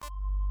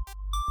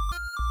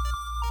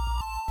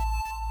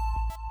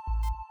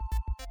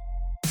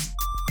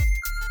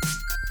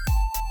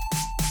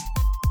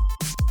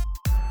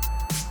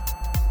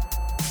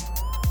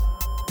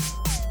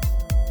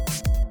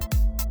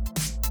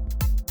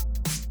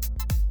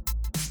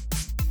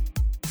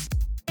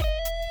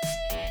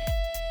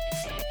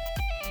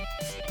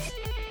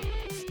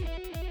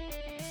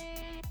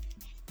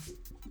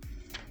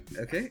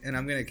Okay, and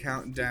I'm gonna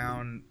count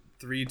down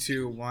 3,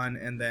 2, 1,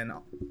 and then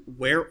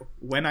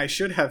when I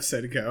should have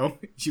said go,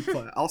 you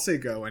play. I'll say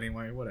go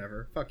anyway.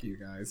 Whatever. Fuck you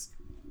guys.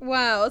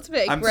 Wow, that's a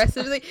bit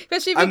aggressive,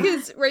 especially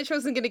because Rachel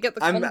wasn't going to get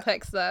the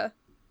context there.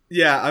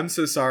 Yeah, I'm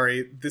so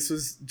sorry. This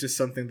was just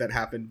something that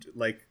happened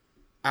like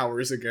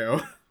hours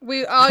ago.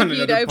 We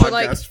argued over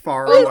like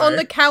on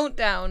the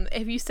countdown.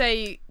 If you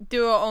say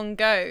do it on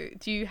go,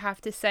 do you have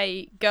to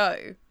say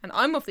go? And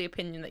I'm of the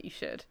opinion that you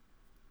should.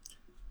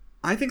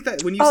 I think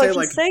that when you say if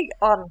like you say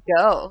on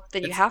go,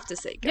 then you have to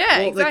say go. Yeah,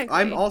 well, exactly. Like,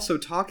 I'm also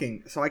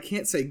talking, so I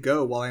can't say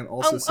go while I'm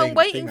also saying. I'm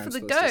waiting the thing for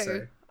the I'm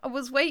go. I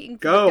was waiting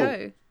for go. the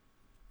go.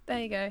 There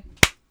you go.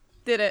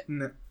 Did it?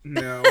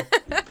 No.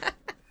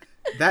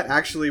 That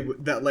actually,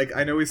 like,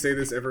 I know we say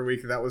this every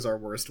week. That was our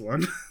worst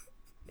one.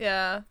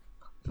 Yeah.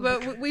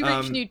 But we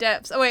reached new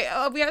depths. Oh wait,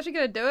 are we actually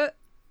gonna do it?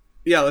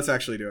 Yeah, let's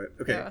actually do it.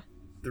 Okay. Yeah.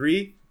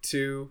 3,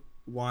 2,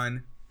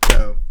 1,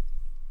 go.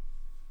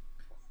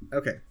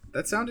 Okay,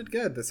 that sounded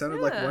good. That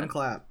sounded like one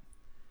clap.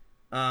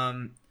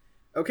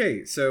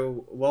 Okay,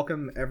 so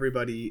welcome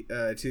everybody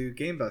to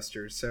Game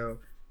Busters. So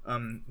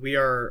we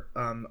are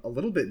a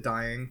little bit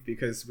dying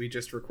because we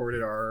just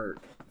recorded our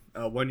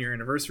 1-year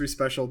anniversary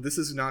special. This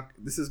is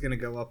gonna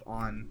go up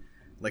on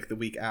like the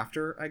week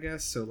after, I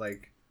guess. So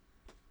like,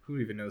 who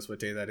even knows what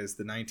day that is?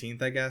 The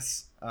 19th, I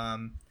guess.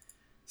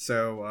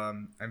 So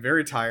I'm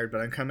very tired,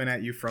 but I'm coming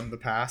at you from the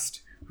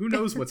past. Who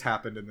knows what's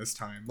happened in this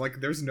time?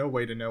 Like, there's no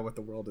way to know what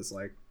the world is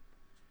like.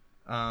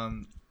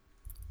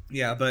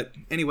 Yeah, but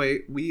anyway,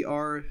 we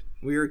are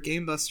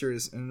Game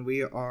Busters, and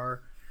we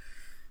are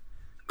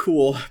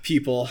cool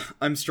people.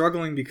 I'm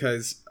struggling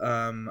because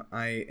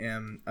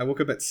I woke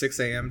up at 6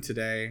 a.m.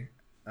 today,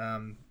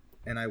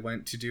 and I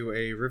went to do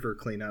a river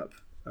cleanup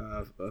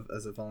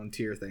as a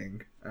volunteer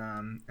thing.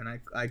 And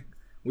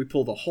we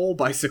pulled a whole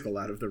bicycle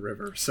out of the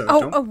river. So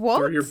don't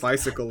throw your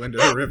bicycle into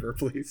the river,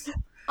 please.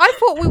 I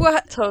thought we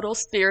were total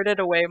Spirited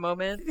Away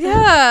moment.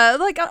 Yeah,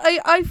 like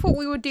I thought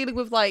we were dealing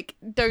with like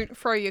don't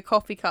throw your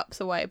coffee cups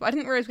away, but I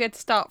didn't realize we had to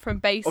start from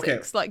basics.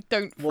 Okay. Like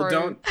don't throw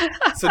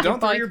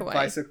your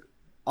bicycle.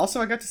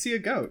 Also, I got to see a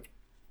goat.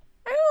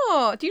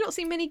 Oh, do you not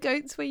see many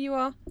goats where you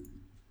are?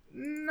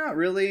 Not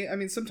really. I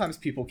mean, sometimes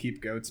people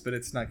keep goats, but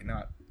it's not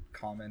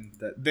common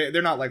that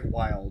they're not like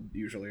wild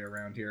usually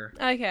around here.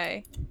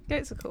 Okay,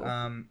 goats are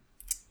cool.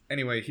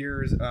 Anyway,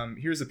 here's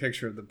a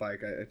picture of the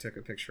bike. I took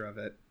a picture of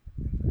it.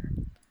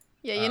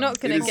 Yeah, you're not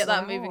gonna get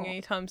that moving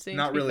anytime soon.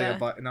 Not really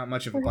not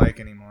much of a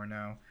bike anymore.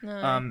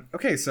 No.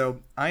 Okay,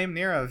 so I am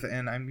Nirav,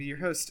 and I'm your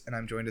host, and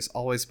I'm joined as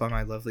always by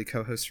my lovely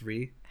co-host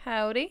Ree.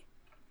 Howdy.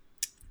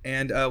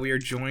 And we are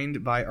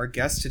joined by our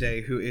guest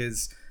today, who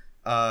is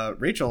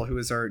Rachel, who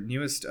is our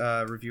newest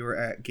reviewer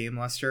at Game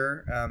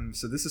Luster.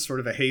 So this is sort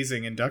of a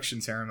hazing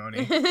induction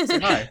ceremony. Say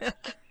hi.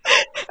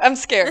 I'm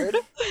scared.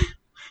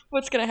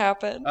 What's gonna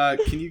happen?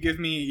 Can you give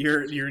me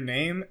your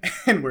name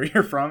and where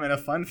you're from and a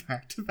fun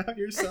fact about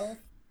yourself?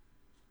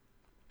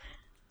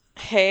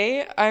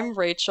 Hey, I'm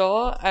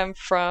Rachel. I'm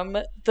from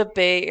the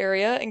Bay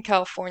Area in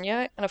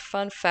California, and a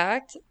fun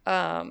fact,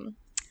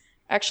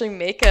 actually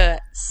make a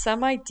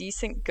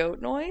semi-decent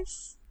goat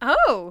noise.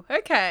 Oh,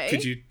 okay.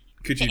 Could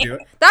you do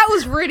it? That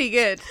was really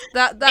good.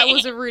 That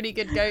was a really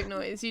good goat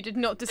noise. You did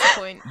not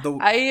disappoint.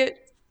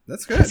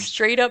 That's good.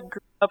 Straight up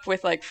grew up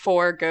with like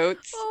 4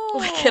 goats,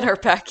 like in our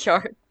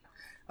backyard.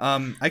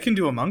 I can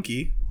do a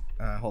monkey.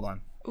 Hold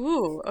on.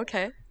 Ooh,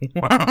 okay.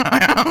 That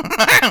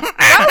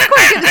was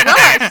quite good as well,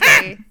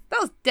 actually. That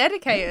was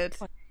dedicated.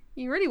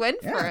 You really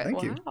went for it.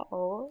 Thank you.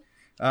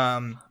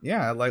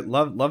 Yeah, I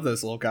love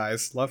those little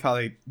guys. Love how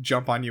they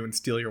jump on you and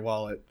steal your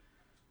wallet.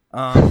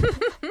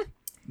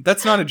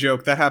 That's not a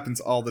joke. That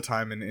happens all the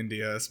time in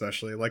India,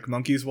 especially. Like,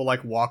 monkeys will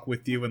like walk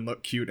with you and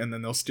look cute, and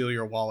then they'll steal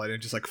your wallet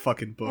and just like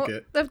fucking book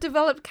it. They've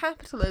developed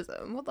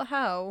capitalism. What the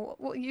hell?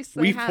 What use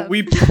do they have?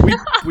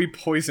 We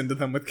poisoned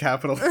them with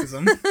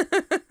capitalism.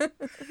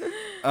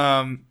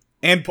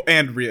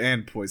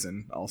 And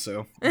poison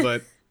also.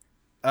 But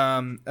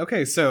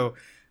okay, so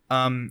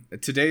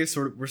today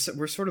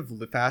we're sort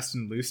of fast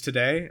and loose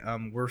today.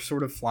 We're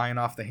sort of flying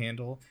off the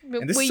handle.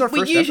 And this is our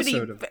first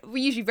episode. We're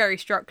usually very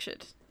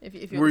structured.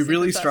 If we're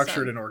really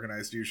structured and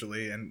organized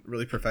usually, and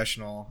really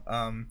professional.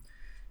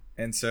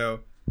 And so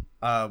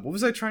what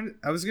was I trying to?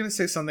 I was gonna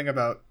say something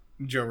about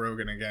Joe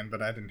Rogan again,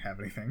 but I didn't have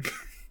anything.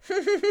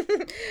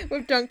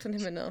 We've dunked on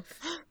him enough.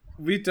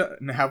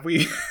 Have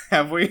we?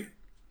 Have we?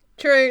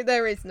 True,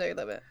 there is no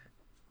limit.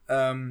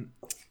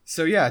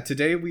 So yeah,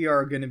 today we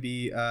are going to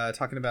be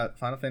talking about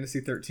Final Fantasy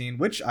 13,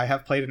 which I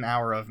have played an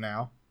hour of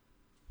now.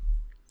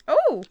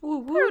 Oh,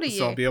 proud of you.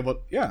 So I'll be able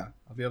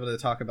to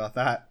talk about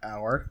that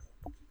hour.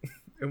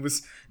 It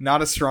was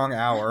not a strong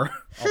hour,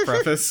 I'll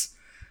preface.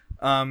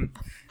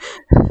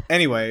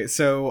 Anyway,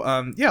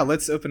 so yeah,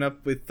 let's open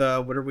up with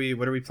what are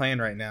we playing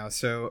right now?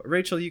 So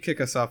Rachel, you kick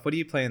us off. What are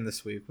you playing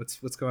this week?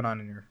 What's going on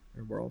in your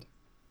world?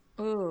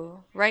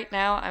 Ooh, right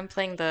now I'm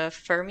playing the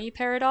Fermi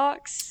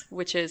Paradox,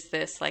 which is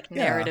this like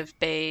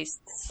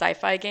narrative-based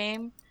sci-fi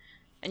game,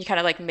 and you kind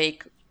of like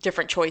make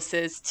different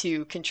choices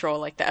to control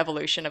like the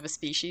evolution of a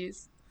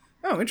species.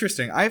 Oh,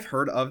 interesting. I've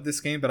heard of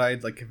this game, but I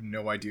like have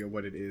no idea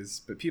what it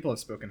is. But people have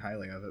spoken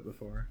highly of it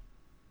before.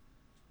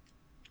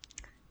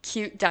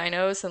 Cute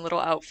dinos and little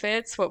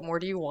outfits. What more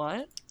do you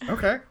want?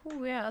 Okay.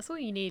 Oh yeah, that's all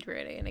you need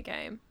really in a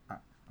game.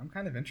 I'm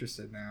kind of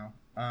interested now.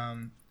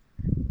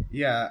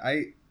 Yeah,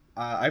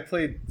 I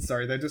played.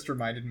 Sorry, that just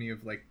reminded me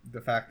of like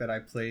the fact that I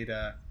played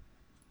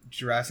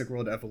Jurassic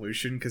World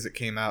Evolution because it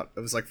came out.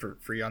 It was like for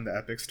free on the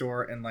Epic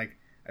Store, and like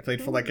I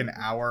played for like an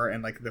hour,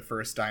 and like the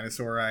first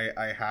dinosaur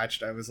I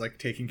hatched, I was like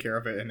taking care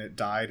of it, and it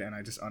died, and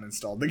I just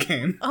uninstalled the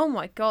game. Oh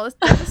my god,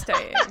 that's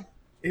devastating.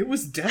 It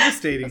was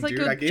devastating, like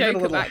dude. I gave it a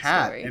little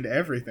hat and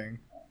everything.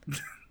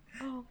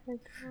 Oh my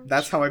gosh.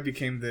 That's how I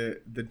became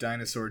the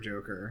dinosaur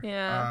Joker.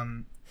 Yeah.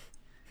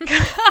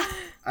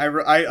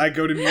 I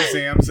go to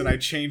museums and I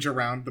change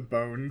around the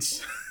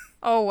bones.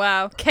 Oh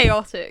wow,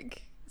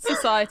 chaotic.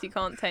 Society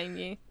can't tame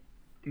you.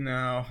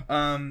 No.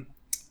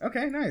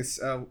 Okay, nice.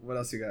 What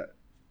else you got?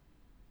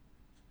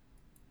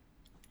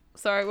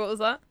 Sorry, what was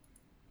that?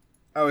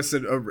 Oh, I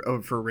said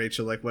for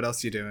Rachel, like, what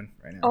else are you doing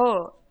right now?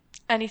 Oh,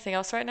 anything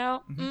else right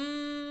now?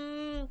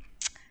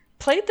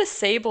 Played the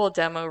Sable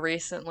demo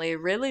recently.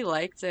 Really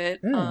liked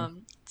it.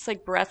 It's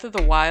like Breath of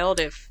the Wild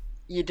if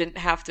you didn't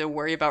have to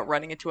worry about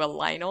running into a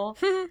Lionel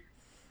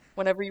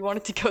whenever you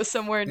wanted to go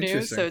somewhere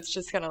new. So it's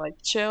just kind of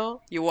like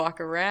chill. You walk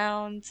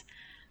around.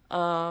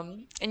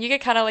 And you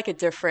get kind of like a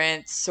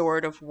different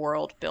sort of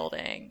world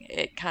building.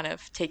 It kind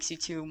of takes you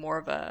to more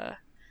of a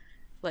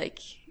like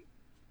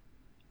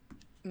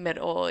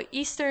Middle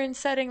Eastern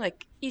setting,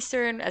 like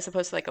Eastern as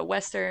opposed to like a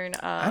Western.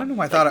 I don't know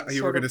why I thought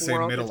you were going to say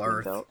Middle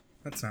Earth.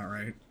 That's not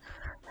right.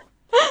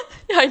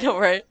 I know,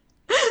 right?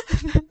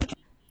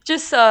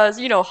 Just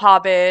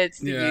hobbits,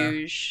 the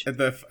huge. In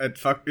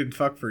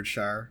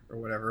Fuckfordshire or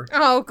whatever.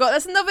 Oh god,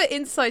 that's another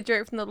inside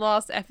joke from the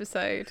last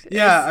episode.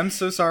 Yeah, I'm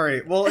so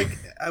sorry. Well, like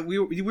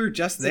we were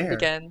just there.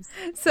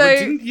 So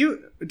well,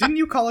 didn't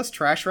you call us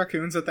trash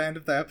raccoons at the end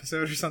of the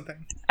episode or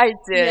something? I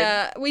did.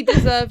 Yeah, we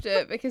deserved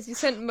it because you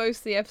spent most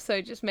of the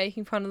episode just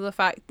making fun of the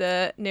fact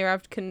that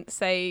Nirav couldn't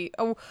say.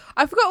 Oh,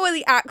 I forgot where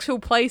the actual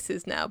place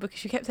is now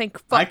because you kept saying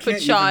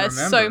Fuckfordshire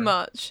so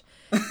much.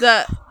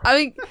 That I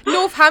mean,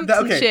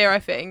 Northamptonshire. I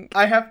think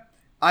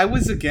I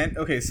was again.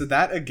 Okay, so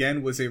that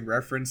again was a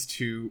reference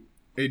to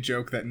a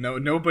joke that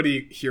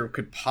nobody here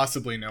could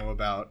possibly know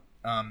about.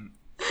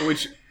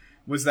 Which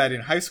was that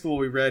in high school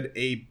we read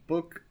a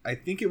book. I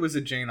think it was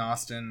a Jane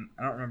Austen.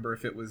 I don't remember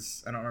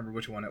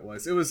which one it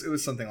was. It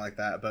was something like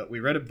that. But we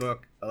read a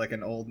book, like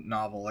an old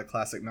novel, a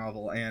classic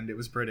novel, and it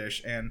was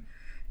British, and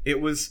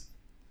it was.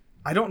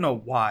 I don't know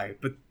why,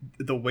 but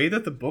the way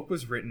that the book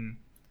was written.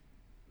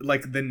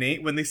 Like the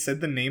name, when they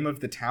said the name of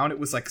the town, it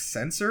was like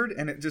censored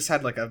and it just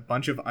had like a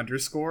bunch of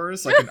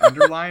underscores, like an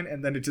underline,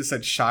 and then it just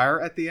said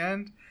Shire at the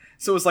end.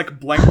 So it was like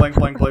blank, blank,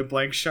 blank, blank,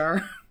 blank,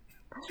 Shire.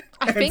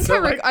 I think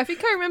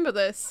I remember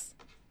this.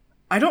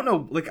 I don't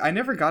know, like I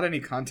never got any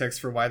context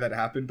for why that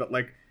happened, but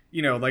like,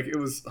 you know, like it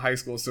was high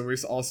school, so we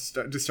all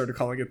just started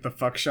calling it the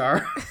Fuck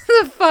Shire.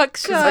 The Fuck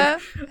Shire.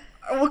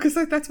 Because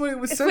that's what it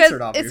was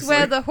censored, obviously. It's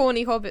where the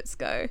horny hobbits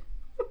go.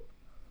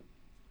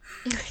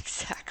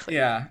 Exactly.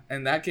 Yeah,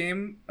 and that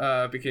game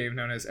became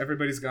known as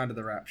Everybody's Gone to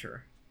the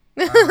Rapture.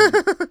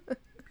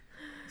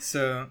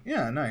 So,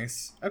 yeah,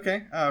 nice.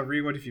 Okay,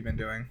 Ree, what have you been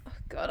doing? Oh,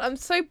 God, I'm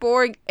so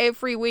boring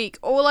every week.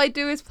 All I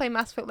do is play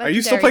Mass Effect Legendary Are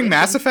you still playing Edition.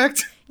 Mass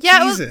Effect?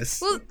 Yeah,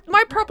 Jesus. Well,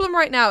 my problem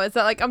right now is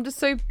that like I'm just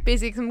so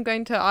busy because I'm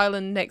going to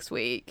Ireland next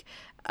week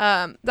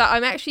that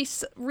I'm actually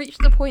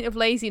reached the point of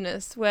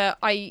laziness where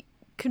I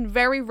can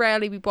very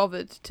rarely be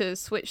bothered to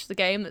switch the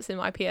game that's in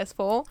my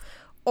PS4.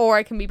 Or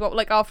I can be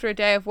like after a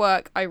day of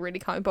work, I really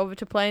can't bother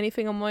to play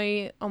anything on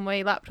my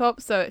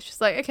laptop. So it's just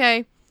like,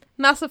 okay,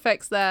 Mass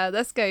Effect's there.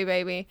 Let's go,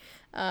 baby.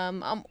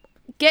 I'm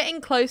getting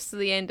close to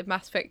the end of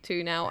Mass Effect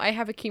 2 now. I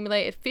have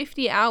accumulated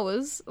 50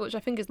 hours, which I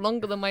think is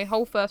longer than my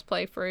whole first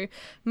playthrough.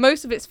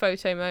 Most of it's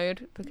photo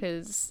mode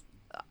because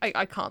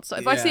I can't. So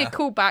if I see a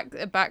cool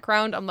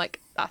background, I'm like,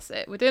 that's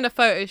it. We're doing a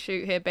photo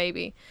shoot here,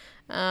 baby.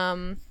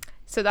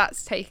 So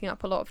that's taking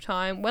up a lot of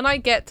time. When I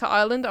get to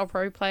Ireland, I'll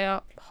probably play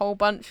a whole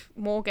bunch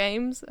more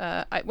games.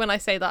 When I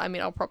say that, I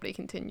mean I'll probably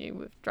continue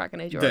with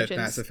Dragon Age Origins.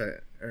 Mass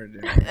Effect.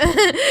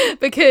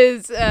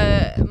 Because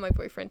my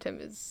boyfriend Tim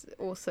is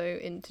also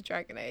into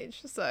Dragon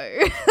Age, so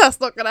that's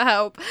not going to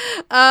help.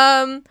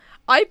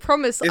 I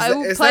promise I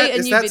will play a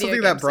new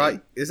video game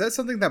soon. Is that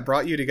something that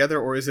brought you together,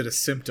 or is it a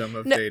symptom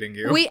of dating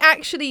you? We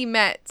actually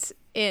met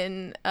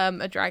in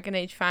a Dragon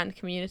Age fan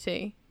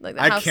community. Like,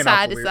 how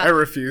sad is that? I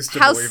refuse to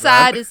how believe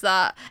sad that. is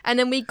that? And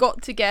then we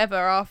got together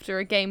after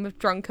a game of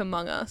Drunk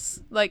Among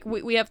Us. Like,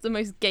 we have the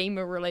most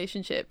gamer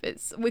relationship.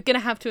 We're gonna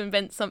have to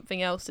invent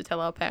something else to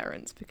tell our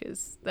parents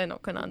because they're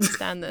not gonna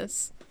understand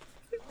this.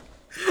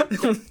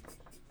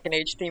 An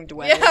age-themed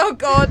wedding. Yeah, oh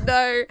god,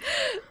 no.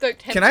 Don't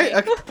tempt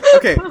me.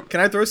 Okay, can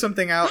I throw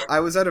something out?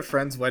 I was at a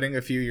friend's wedding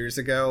a few years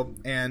ago,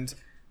 and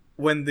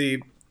when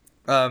the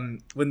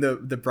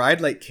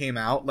bride like came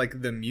out,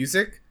 like the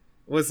music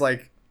was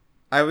like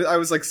I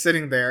was like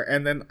sitting there,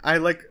 and then I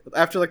like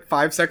after like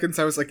 5 seconds,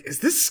 I was like, "Is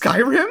this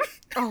Skyrim?"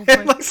 Oh my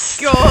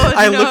god!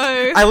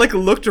 I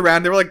looked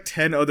around. There were like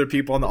 10 other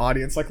people in the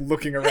audience, like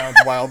looking around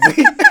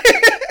wildly.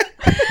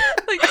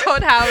 Like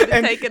Todd Howard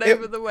had taken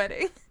over the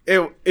wedding.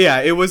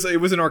 It was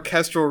an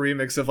orchestral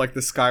remix of like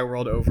the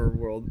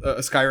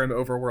Skyrim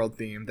overworld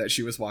theme that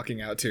she was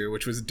walking out to,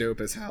 which was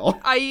dope as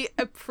hell. I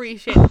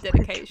appreciate the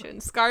dedication.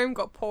 Skyrim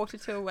got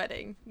ported to a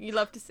wedding. You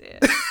love to see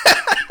it.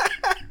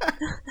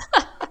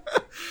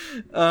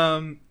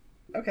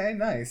 Okay,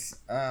 nice.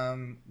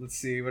 Let's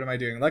see, what am I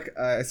doing? Like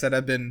I said,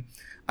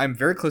 I'm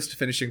very close to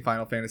finishing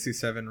Final Fantasy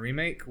VII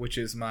Remake, which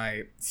is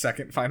my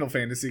second Final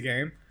Fantasy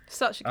game.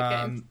 Such a good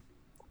game.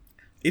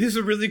 It is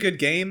a really good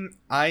game.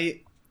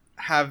 I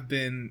have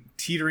been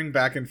teetering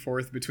back and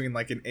forth between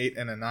like an 8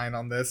 and a 9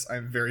 on this.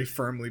 I'm very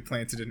firmly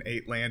planted in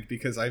 8 land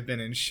because I've been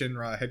in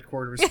Shinra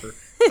headquarters for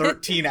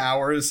 13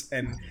 hours,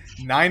 and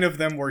 9 of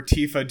them were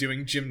Tifa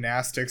doing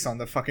gymnastics on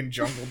the fucking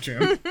jungle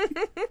gym.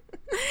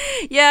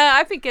 Yeah,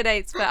 I think it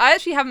 8's fair. I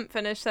actually haven't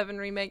finished 7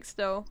 Remake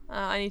still.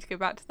 I need to go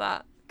back to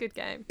that. Good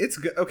game. It's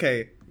good.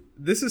 Okay,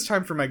 this is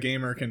time for my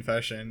gamer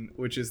confession,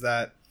 which is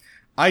that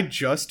I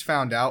just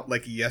found out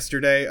like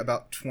yesterday,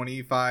 about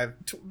 25,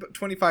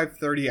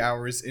 30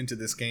 hours into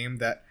this game,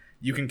 that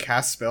you can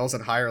cast spells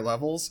at higher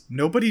levels.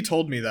 Nobody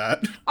told me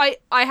that. I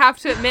have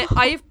to admit,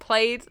 I've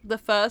played the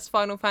first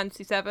Final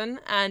Fantasy VII,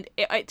 and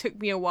it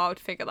took me a while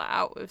to figure that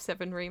out with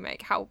 7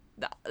 Remake. How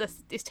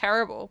this is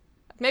terrible.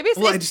 Maybe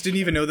I just didn't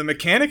even know the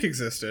mechanic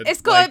existed.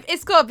 It's got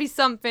to be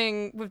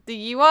something with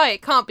the UI.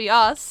 It can't be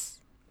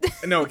us.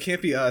 No, it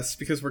can't be us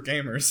because we're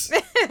gamers.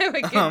 We're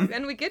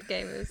good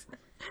gamers.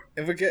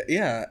 If we get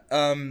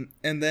and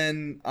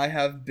then I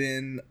have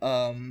been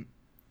what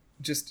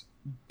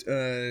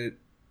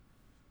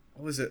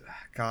was it?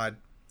 God,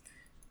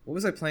 what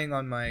was I playing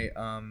on my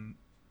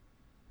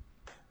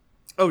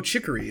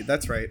Chicory?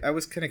 That's right. I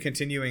was kind of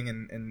continuing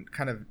and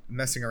kind of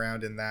messing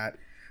around in that.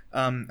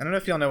 I don't know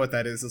if y'all know what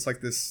that is. It's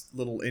like this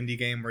little indie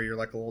game where you're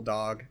like a little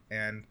dog,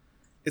 and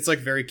it's like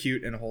very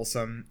cute and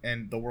wholesome,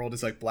 and the world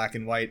is like black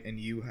and white, and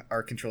you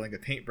are controlling a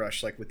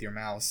paintbrush like with your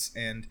mouse,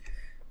 and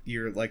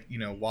you're like,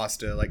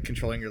 Wasta, like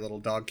controlling your little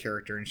dog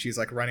character, and she's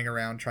like running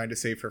around trying to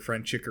save her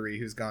friend Chicory,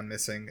 who's gone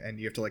missing, and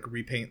you have to like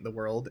repaint the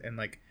world and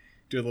like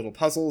do little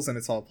puzzles, and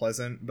it's all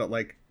pleasant, but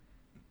like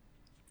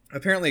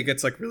apparently it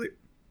gets like really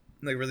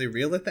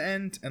real at the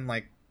end, and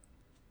like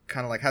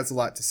kind of like has a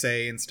lot to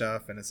say and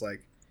stuff, and it's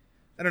like,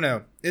 I don't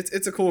know.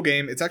 It's a cool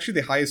game. It's actually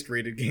the highest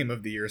rated game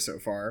of the year so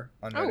far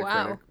on Metacritic,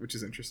 wow. which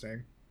is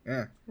interesting.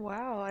 Yeah.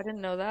 Wow, I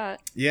didn't know that.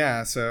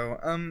 Yeah, so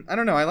I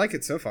don't know. I like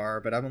it so far,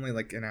 but I'm only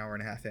like an hour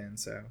and a half in,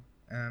 so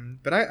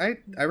but I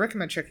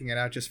recommend checking it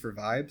out just for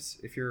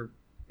vibes if you're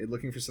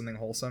looking for something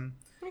wholesome.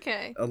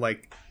 Okay.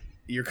 Like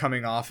you're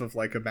coming off of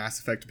like a Mass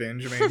Effect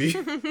binge, maybe.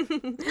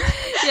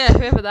 Yeah,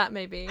 whoever that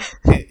may be.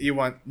 You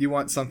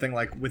want something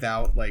like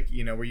without like,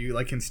 where you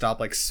like can stop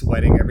like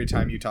sweating every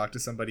time you talk to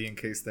somebody in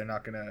case they're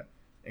not gonna.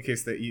 In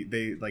case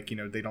they like,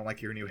 they don't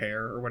like your new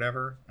hair or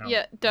whatever.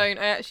 Yeah, don't.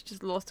 I actually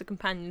just lost a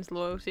companion's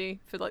loyalty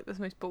for like the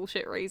most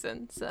bullshit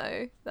reason.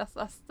 So that's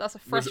a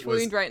fresh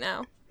wound right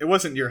now. It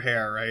wasn't your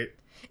hair, right?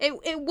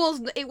 It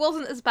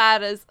wasn't as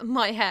bad as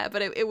my hair,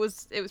 but it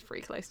was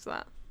pretty close to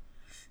that.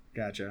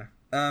 Gotcha.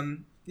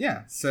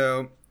 Yeah.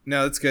 So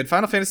no, that's good.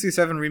 Final Fantasy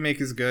VII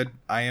Remake is good.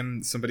 I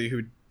am somebody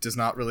who does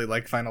not really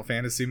like Final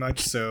Fantasy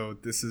much, so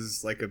this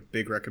is like a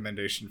big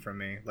recommendation from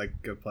me.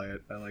 Like, go play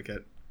it. I like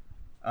it.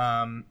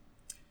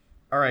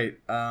 All right,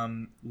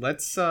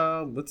 let's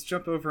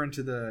jump over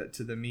into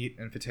the meat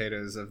and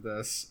potatoes of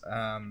this.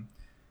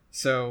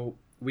 So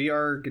we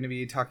are going to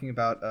be talking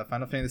about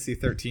Final Fantasy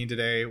 13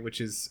 today,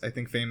 which is, I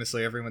think,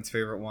 famously everyone's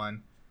favorite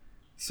one.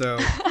 So,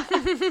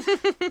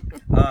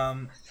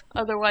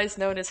 otherwise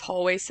known as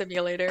Hallway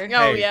Simulator.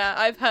 Oh yeah,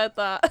 I've heard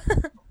that.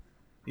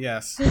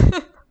 Yes.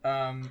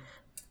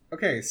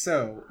 Okay,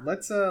 so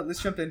let's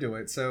jump into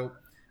it. So,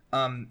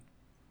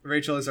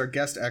 Rachel is our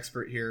guest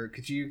expert here.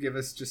 Could you give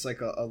us just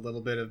like a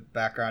little bit of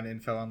background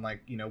info on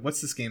like,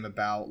 what's this game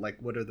about? Like,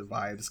 what are the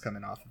vibes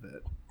coming off of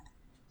it?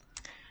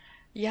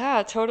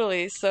 Yeah,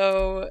 totally.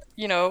 So,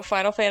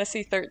 Final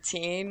Fantasy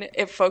 13,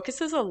 it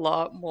focuses a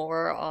lot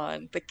more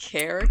on the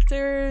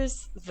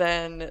characters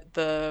than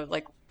the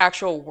like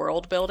actual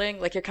world building.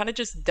 Like, you're kind of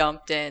just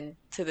dumped in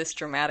to this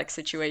dramatic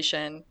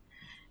situation,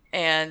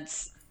 and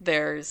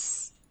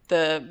there's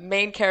the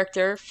main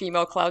character,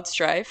 female Cloud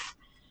Strife,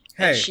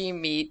 and she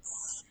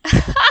meets.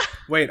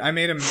 Wait, I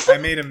made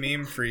a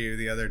meme for you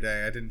the other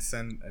day.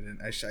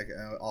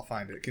 I'll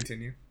find it.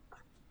 Continue.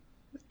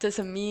 Does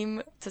a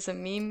meme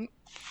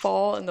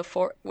fall in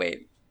the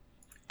wait,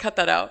 cut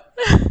that out.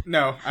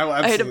 No, I will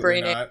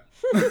absolutely not.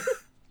 I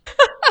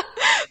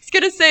was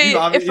gonna say,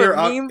 if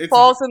a meme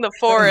falls in the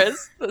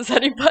forest, does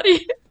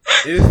anybody?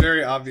 It is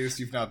very obvious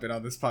you've not been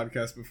on this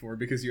podcast before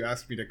because you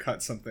asked me to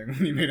cut something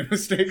when you made a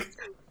mistake.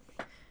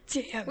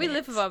 Damn, we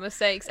live with our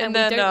mistakes and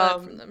then, we don't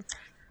learn from them.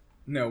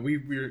 No,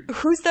 we're...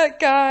 Who's that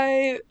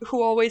guy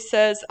who always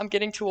says, I'm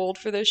getting too old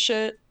for this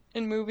shit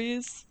in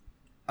movies?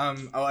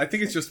 I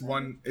think it's just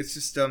one. It's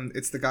just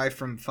it's the guy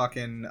from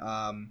fucking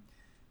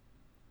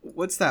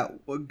what's that?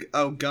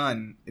 Oh,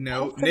 Gun.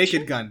 No,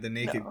 Naked Gun. The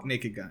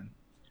Naked Gun,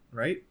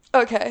 right?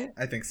 Okay.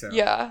 I think so.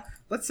 Yeah.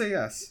 Let's say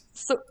yes.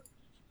 So,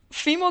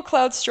 Female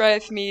Cloud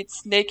Strife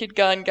meets Naked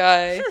Gun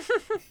guy,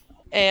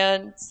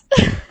 and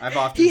I've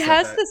often he said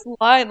has that. this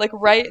line like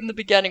right in the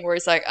beginning where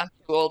he's like, "I'm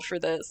too old for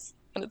this,"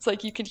 and it's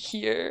like you can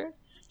hear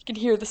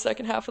the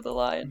second half of the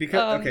line.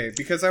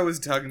 Because I was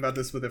talking about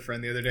this with a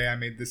friend the other day. I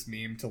made this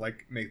meme to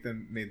like made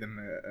them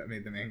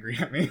angry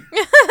at me.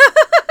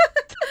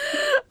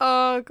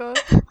 Oh god,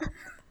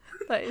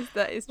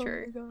 that is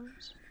true. Oh my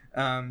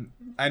gosh.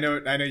 I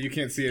know you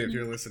can't see it if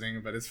you're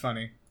listening, but it's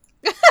funny.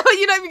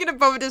 You're not even gonna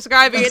bother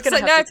describing it. It's It's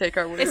gonna like have no, to take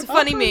our word. it's a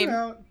funny I'll put it meme.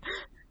 out.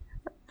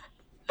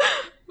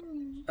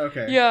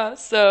 Okay. Yeah.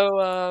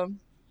 So,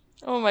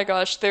 oh my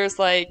gosh, there's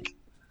like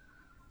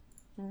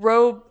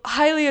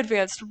highly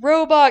advanced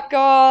robot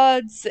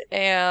gods,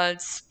 and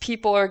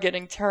people are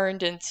getting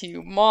turned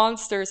into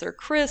monsters or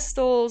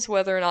crystals,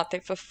 whether or not they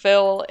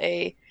fulfill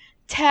a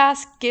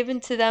task given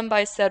to them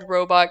by said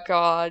robot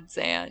gods.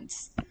 And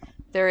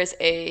there is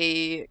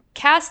a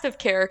cast of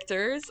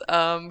characters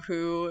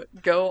who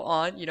go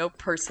on,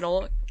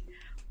 personal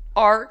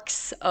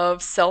arcs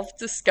of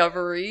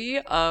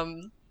self-discovery.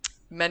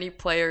 Many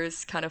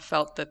players kind of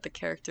felt that the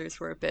characters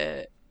were a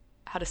bit,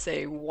 how to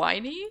say,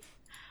 whiny.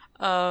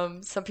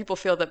 Some people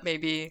feel that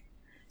maybe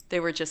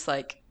they were just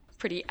like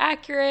pretty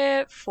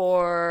accurate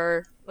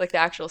for like the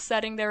actual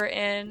setting they were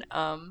in.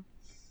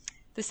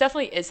 This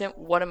definitely isn't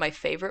one of my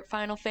favorite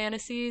Final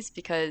Fantasies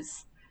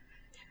because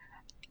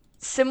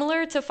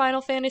similar to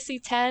Final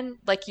Fantasy X,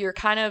 like you're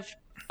kind of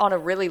on a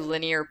really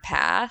linear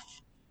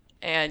path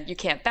and you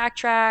can't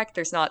backtrack.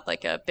 There's not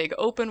like a big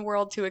open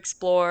world to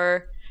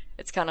explore.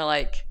 It's kind of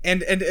like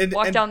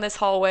walk down this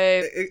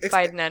hallway,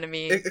 fight an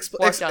enemy.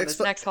 Walk down this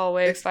next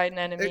hallway, fight an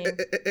enemy.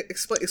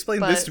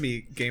 Explain this to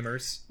me,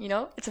 gamers.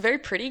 It's a very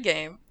pretty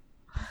game.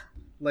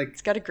 Like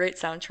it's got a great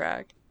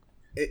soundtrack.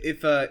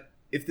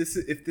 If this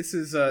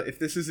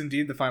is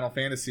indeed the Final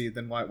Fantasy,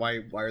 then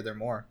why are there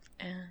more?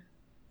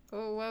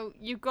 Oh well,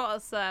 you got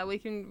us there. We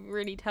can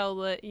really tell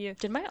that you.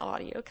 Did my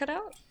audio cut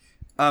out?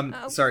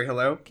 Sorry.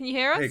 Hello. Can you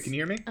hear us? Hey, can you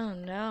hear me? Oh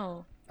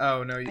no.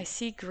 Oh no. I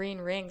see green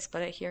rings,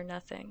 but I hear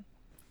nothing.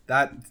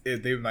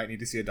 They might need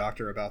to see a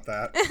doctor about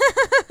that.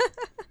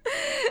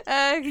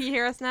 Can you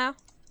hear us now?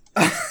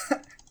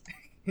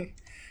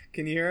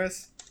 Can you hear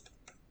us?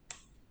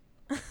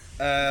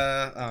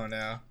 Oh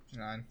no.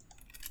 Hang on.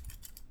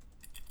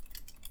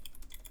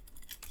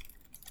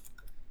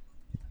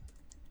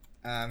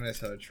 I'm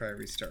gonna try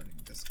restarting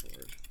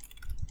Discord.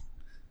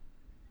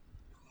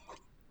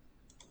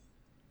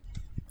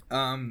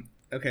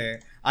 Okay.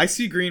 I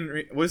see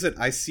green. What is it?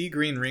 I see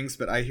green rings,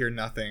 but I hear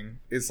nothing.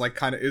 It's like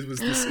kind of. Is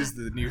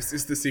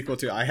the sequel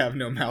to I Have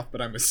No Mouth, but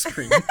I'm a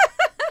scream.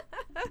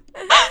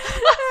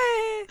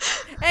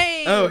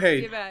 Hey. Oh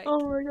hey. You're back.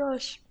 Oh my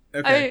gosh.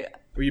 Okay.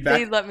 Were you back?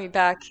 They let me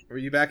back. Were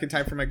you back in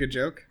time for my good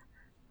joke?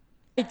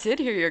 I did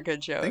hear your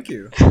good joke. Thank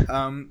you.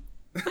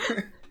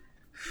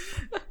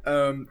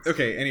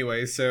 Okay,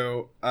 anyway,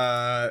 so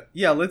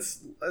yeah,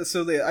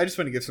 I just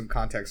want to give some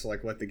context to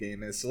like what the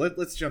game is. So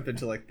let's jump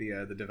into like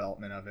the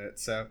development of it.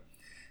 So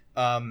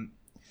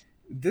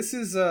this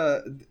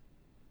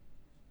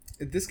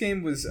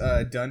game was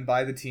done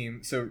by the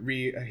team. So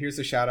here's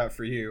a shout out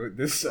for you.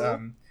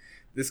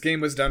 This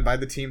game was done by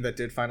the team that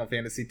did Final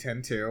Fantasy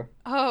X too.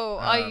 Oh,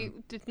 I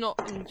did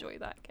not enjoy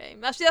that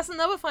game. Actually, that's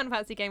another Final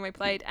Fantasy game I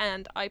played,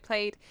 and I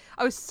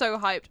was so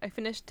hyped. I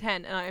finished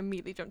 10, and I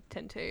immediately jumped to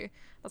 10 too.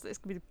 I was like, it's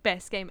going to be the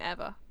best game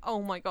ever.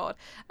 Oh my god.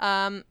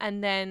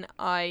 And then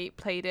I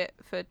played it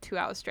for 2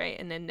 hours straight,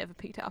 and then never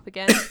picked it up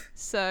again.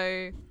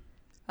 So,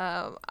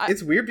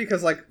 it's weird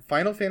because, like,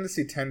 Final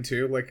Fantasy X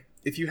too, like,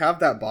 if you have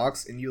that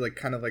box and you like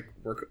kind of like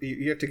work,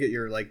 you have to get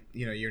your like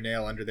your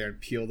nail under there and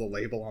peel the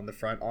label on the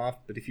front off.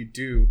 But if you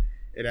do,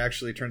 it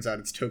actually turns out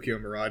it's Tokyo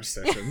Mirage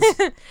Sessions.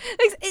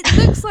 It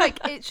looks like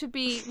it should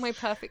be my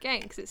perfect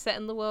game because it's set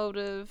in the world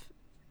of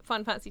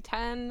Final Fantasy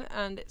X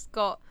and it's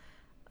got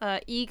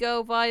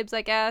ego vibes,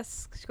 I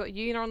guess. She's got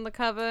Yuna on the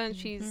cover and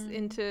she's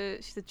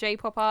a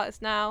J-pop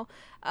artist now,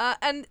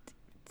 and it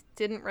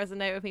didn't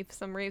resonate with me for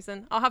some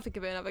reason. I'll have to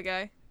give it another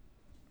go.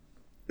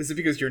 Is it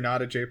because you're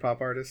not a J-pop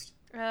artist?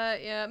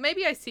 Yeah,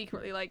 maybe I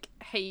secretly like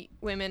hate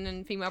women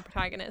and female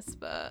protagonists,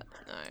 but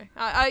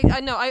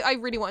no, I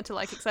really wanted to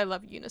like it because I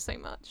love Yuna so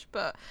much,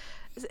 but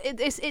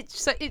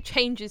it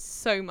changes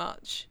so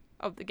much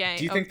of the game.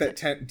 Do you think a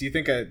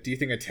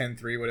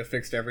 10.3 would have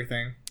fixed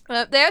everything?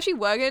 They actually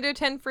were going to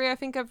do 10.3, I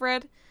think I've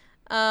read,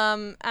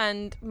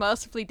 and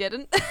mercifully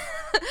didn't.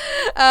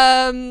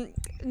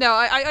 No,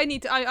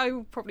 I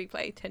will probably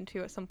play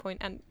 10.2 at some point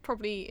and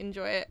probably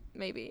enjoy it.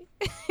 Maybe.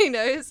 Who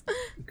knows?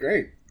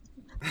 Great.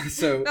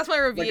 So that's my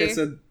review. Like I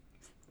said,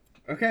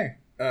 okay,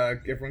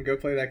 everyone go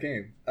play that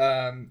game.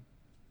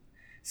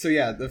 So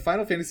yeah, the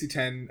Final Fantasy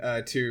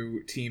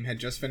X-2 team had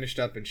just finished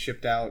up and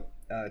shipped out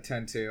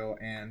 10.2,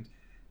 and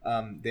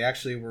they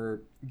actually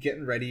were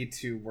getting ready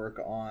to work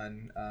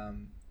on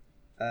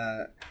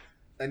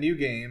a new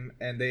game,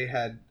 and they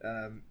had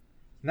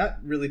not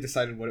really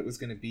decided what it was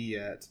going to be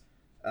yet,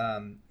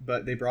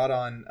 but they brought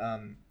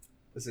on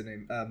what's his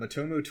name,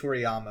 Motomo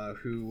Toriyama,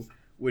 who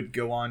would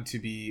go on to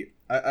be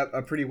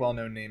a pretty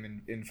well-known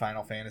name in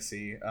Final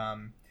Fantasy.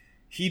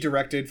 He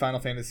directed Final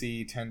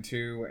Fantasy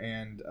X-2,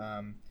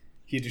 and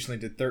he additionally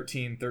did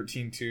 13,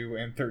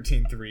 13-2, and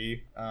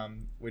 13-3,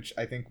 which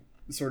I think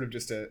sort of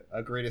just a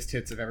greatest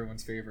hits of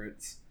everyone's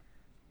favorites.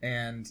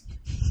 And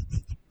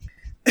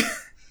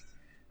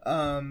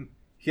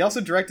he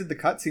also directed the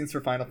cutscenes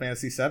for Final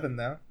Fantasy VII,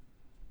 though.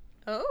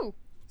 Oh.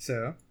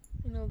 So.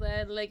 In all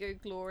their Lego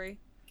glory.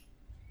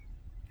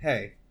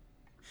 Hey.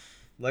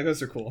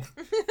 Legos are cool.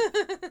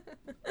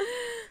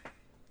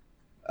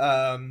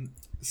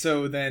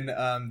 So then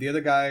the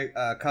other guy,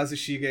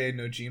 Kazushige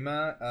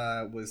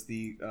Nojima, was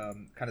the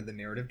kind of the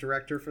narrative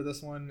director for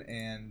this one.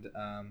 And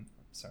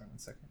sorry, 1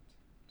 second.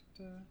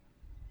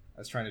 I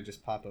was trying to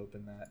just pop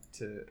open that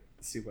to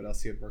see what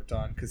else he had worked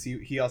on, because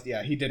he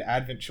also he did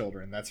Advent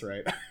Children. That's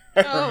right.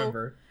 I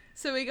remember.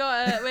 So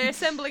we're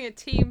assembling a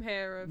team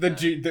here. Of,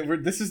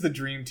 this is the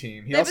dream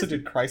team. He also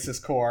did Crisis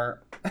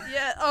Core.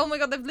 Yeah. Oh my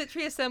god, they've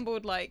literally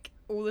assembled like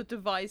all the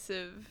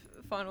divisive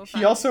Final Fantasy.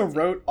 He also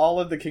wrote all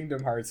of the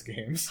Kingdom Hearts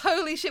games.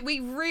 Holy shit, we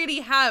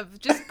really have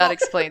just that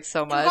explains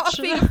so much. Got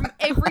a figure from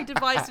every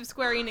divisive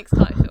Square Enix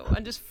title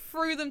and just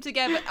threw them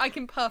together. I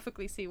can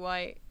perfectly see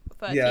why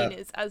 13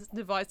 is as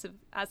divisive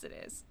as it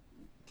is.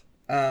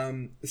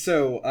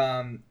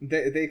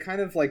 They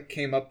kind of like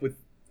came up with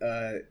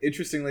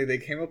interestingly, they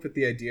came up with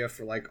the idea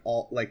for like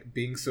all like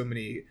being so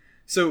many.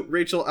 So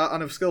Rachel,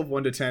 on a scale of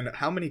 1 to 10,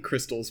 how many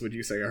crystals would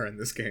you say are in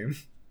this game?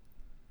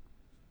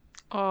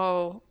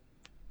 Oh,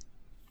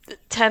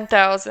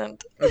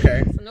 10,000.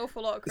 Okay, it's an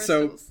awful lot of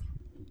crystals. So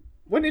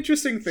one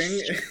interesting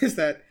thing is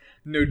that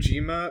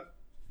Nojima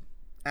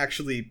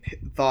actually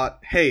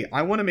thought, "Hey,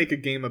 I want to make a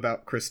game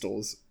about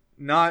crystals."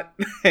 Not,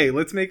 "Hey,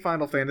 let's make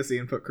Final Fantasy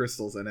and put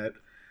crystals in it."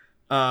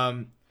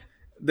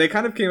 They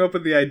kind of came up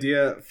with the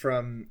idea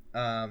from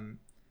and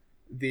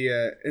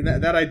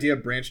that idea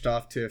branched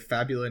off to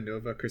Fabula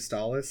Nova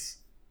Crystallis,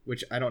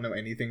 which I don't know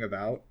anything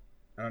about.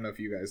 I don't know if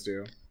you guys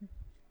do.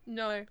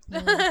 No.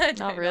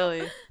 Not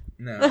really.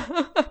 No.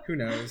 Who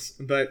knows?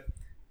 But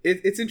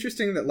it's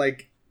interesting that,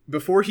 like,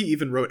 before he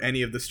even wrote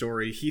any of the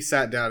story, he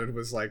sat down and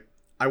was like,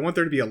 I want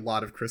there to be a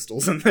lot of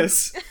crystals in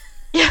this.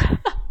 Yeah.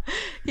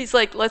 He's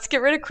like, let's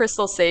get rid of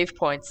crystal save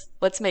points.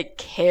 Let's make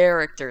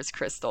characters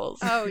crystals.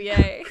 Oh,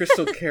 yay.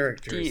 Crystal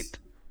characters. Deep.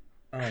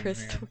 Oh,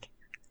 crystal.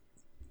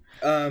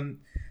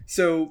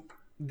 So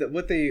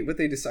what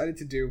they decided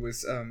to do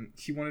was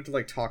he wanted to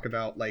like talk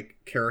about like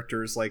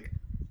characters like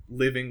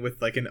living with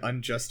like an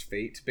unjust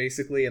fate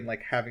basically, and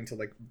like having to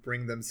like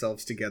bring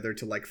themselves together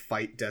to like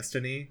fight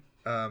destiny,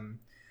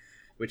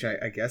 which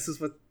I guess is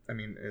what I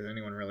mean. Is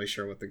anyone really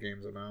sure what the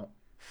game's about?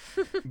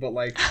 But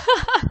like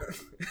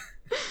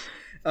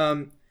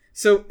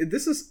so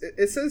this is,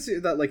 it says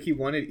that like he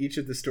wanted each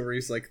of the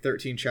stories, like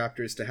 13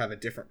 chapters, to have a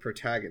different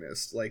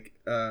protagonist. Like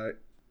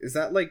is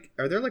that like,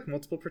 are there like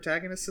multiple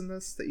protagonists in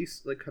this that you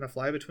like kind of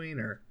fly between,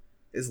 or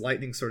is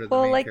Lightning sort of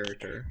the main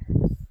character?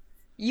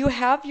 You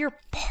have your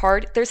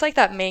part. There's like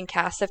that main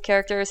cast of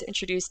characters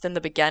introduced in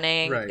the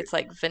beginning. Right. It's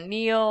like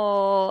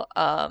Vanille,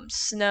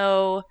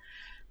 Snow,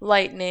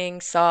 Lightning,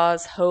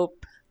 Saz,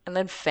 Hope, and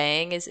then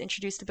Fang is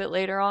introduced a bit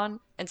later on.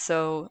 And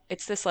so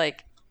it's this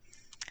like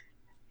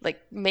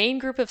main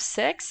group of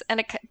 6,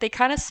 and they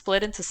kind of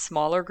split into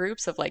smaller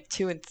groups of like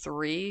 2 and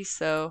 3.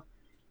 So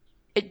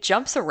it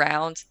jumps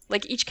around.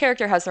 Like each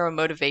character has their own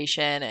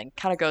motivation and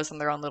kind of goes on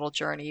their own little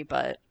journey.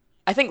 But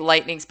I think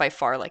Lightning's by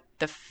far like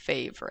the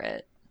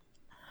favorite.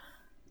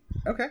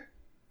 Okay.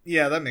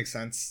 Yeah, that makes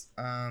sense.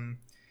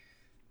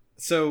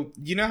 So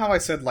you know how I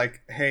said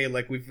like, hey,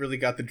 like we've really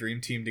got the dream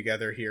team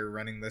together here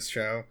running this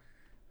show.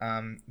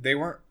 They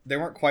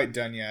weren't quite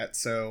done yet.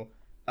 So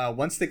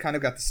once they kind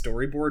of got the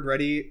storyboard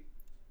ready,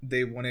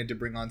 they wanted to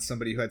bring on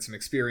somebody who had some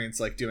experience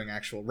like doing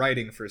actual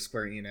writing for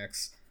Square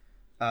Enix,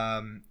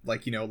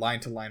 like, you know, line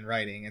to line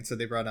writing. And so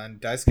they brought on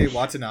Daisuke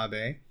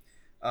Watanabe,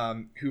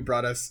 who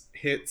brought us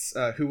hits,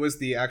 who was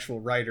the actual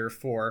writer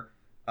for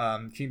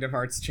Kingdom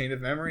Hearts Chain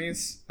of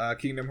Memories,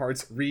 Kingdom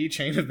Hearts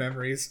Chain of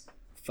Memories,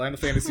 Final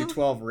Fantasy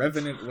XII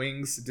Revenant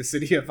Wings,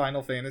 Dissidia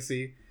Final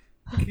Fantasy,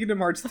 Kingdom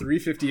Hearts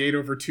 358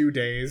 over 2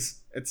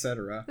 days,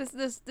 etc.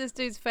 This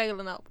dude's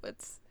failing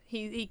upwards.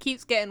 He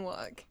keeps getting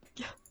work.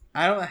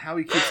 I don't know how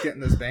he keeps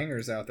getting those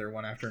bangers out there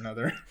one after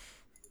another.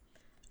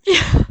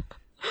 Yeah.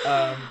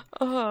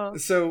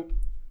 So,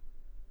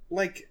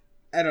 like,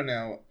 I don't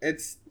know. I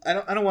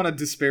don't want to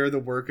despair the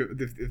work of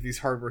these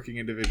hardworking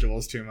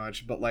individuals too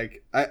much, but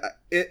like,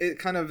 it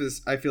kind of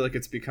is. I feel like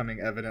it's becoming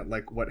evident,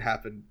 like what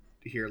happened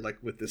here, like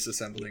with this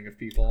assembling of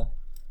people.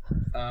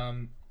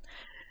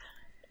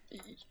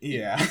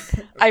 Yeah.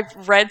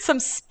 I've read some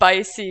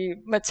spicy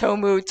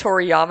Motomo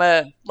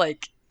Toriyama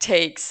like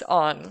takes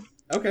on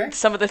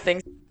some of the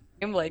things.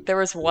 Like there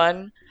was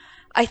one,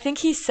 I think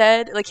he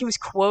said, like he was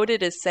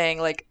quoted as saying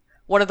like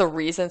one of the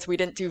reasons we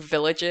didn't do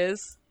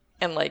villages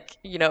and like,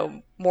 you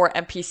know, more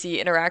NPC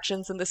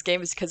interactions in this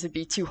game is because it'd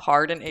be too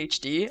hard in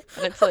HD.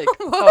 And it's like,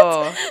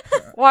 oh,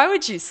 why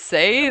would you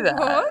say that?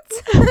 What?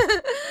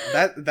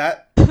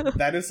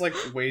 That is like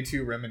way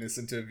too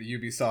reminiscent of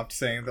Ubisoft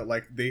saying that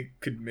like they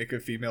could make a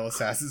female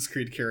Assassin's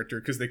Creed character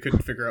because they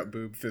couldn't figure out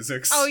boob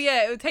physics. Oh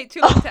yeah, it would take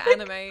too long to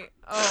animate.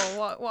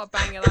 Oh, what a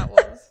banger that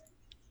was.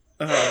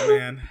 Oh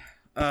man.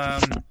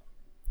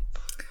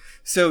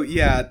 So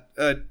yeah,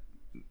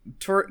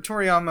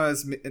 Toriyama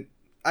is.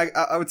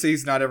 I would say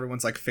he's not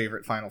everyone's like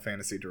favorite Final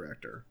Fantasy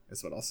director,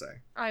 is what I'll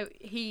say.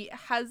 He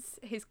has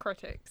his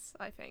critics,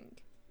 I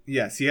think.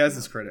 Yes, he has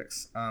his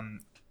critics.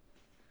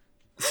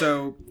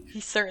 So he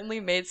certainly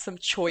made some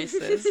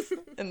choices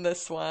in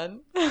this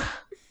one.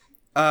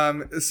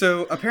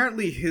 So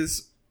apparently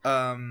his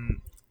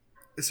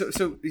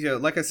so yeah,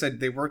 like I said,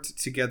 they worked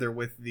together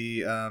with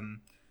the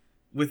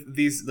with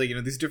these, like, you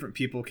know, these different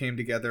people came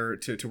together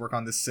to work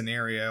on this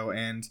scenario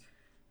and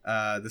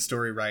the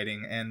story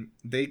writing, and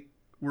they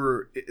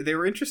were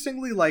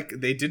interestingly, like,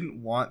 they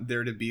didn't want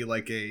there to be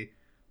like a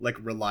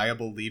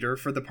reliable leader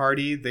for the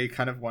party. They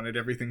kind of wanted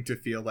everything to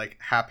feel like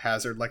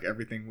haphazard, like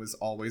everything was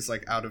always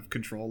like out of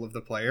control of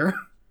the player.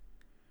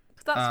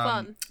 That's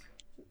fun.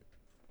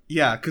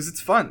 Yeah, because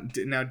it's fun.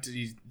 Now,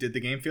 did the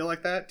game feel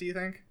like that, do you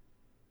think?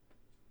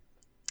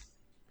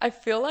 I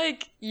feel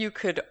like you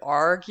could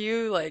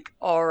argue, like,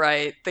 all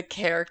right, the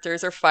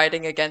characters are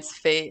fighting against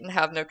fate and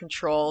have no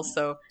control,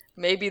 so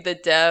maybe the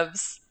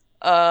devs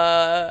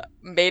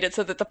made it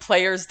so that the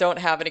players don't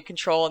have any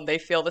control and they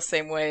feel the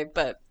same way,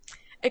 but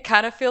it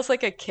kind of feels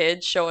like a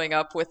kid showing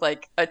up with,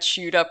 like, a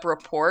chewed up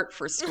report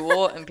for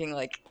school and being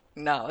like,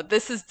 no,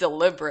 this is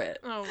deliberate.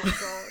 Oh my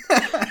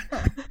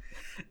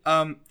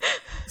god.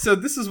 So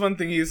this is one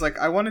thing he's like,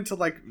 I wanted to,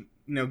 like,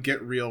 you know,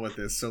 get real with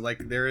this. So,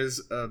 like, there is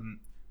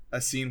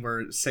a scene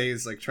where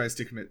Seize, like, tries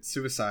to commit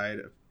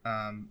suicide,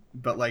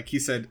 but, like, he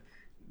said,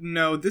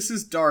 no, this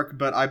is dark,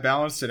 but I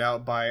balanced it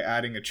out by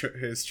adding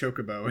his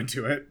chocobo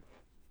into it.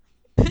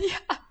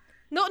 Yeah.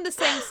 Not in the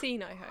same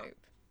scene, I hope.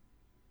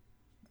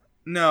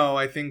 No,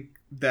 I think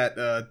that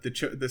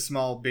the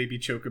small baby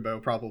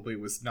chocobo probably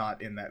was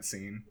not in that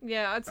scene.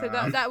 Yeah, I'd say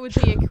that would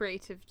be a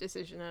creative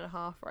decision and a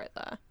half right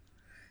there.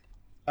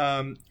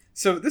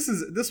 So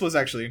this was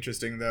actually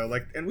interesting though,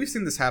 like, and we've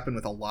seen this happen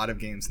with a lot of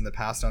games in the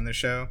past on this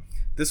show.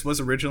 This was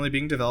originally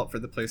being developed for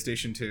the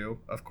PlayStation 2,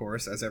 of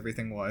course, as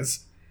everything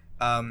was.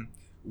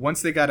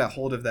 Once they got a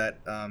hold of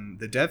that,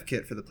 the dev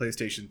kit for the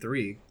PlayStation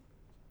 3,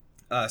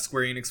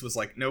 Square Enix was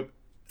like, nope,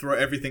 throw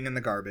everything in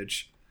the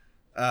garbage.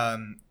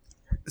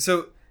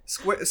 So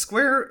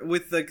Square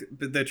with like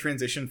the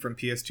transition from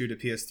PS2 to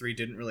PS3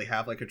 didn't really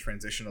have like a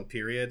transitional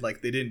period.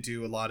 Like, they didn't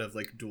do a lot of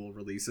like dual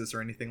releases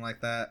or anything like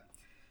that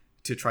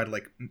to try to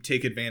like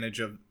take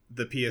advantage of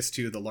the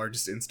PS2, the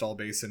largest install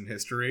base in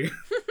history.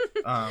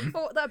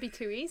 Well, that'd be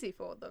too easy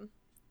for them.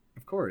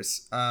 Of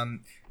course.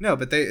 No,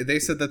 but they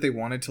said that they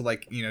wanted to,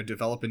 like, you know,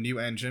 develop a new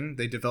engine.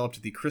 They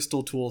developed the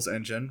Crystal Tools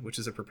engine, which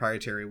is a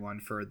proprietary one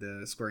for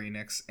the Square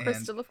Enix. And,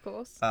 Crystal, of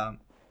course.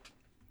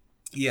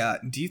 Yeah.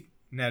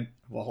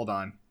 Well, hold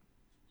on.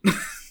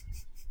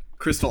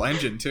 Crystal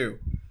Engine too.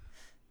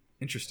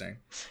 Interesting.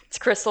 It's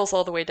crystals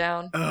all the way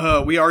down.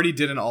 We already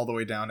did an all the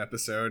way down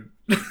episode,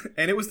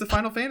 and it was the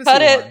Final Fantasy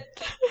Cut one.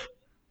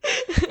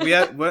 It. We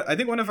had, I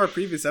think one of our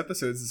previous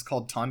episodes is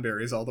called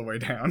Tonberries All the Way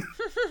Down.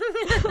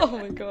 Oh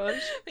my gosh.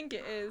 I think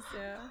it is,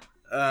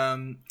 yeah.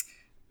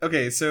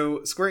 Okay,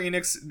 so Square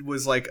Enix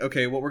was like,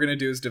 okay, what we're gonna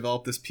do is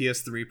develop this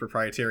PS3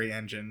 proprietary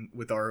engine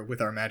with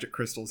our magic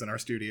crystals in our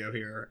studio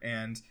here,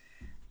 and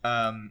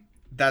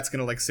that's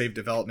gonna like save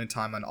development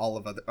time on all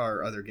of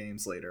our other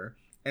games later.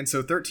 And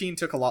so 13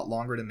 took a lot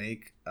longer to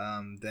make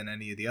than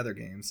any of the other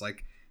games.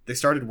 Like, they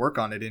started work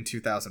on it in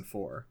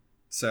 2004,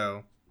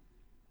 so,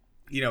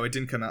 you know, it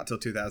didn't come out till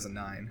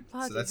 2009.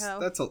 Bloody So hell.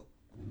 that's a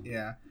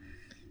yeah,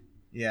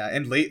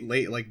 and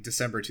late like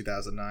December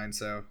 2009.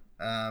 So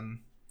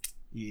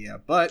yeah,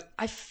 but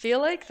I feel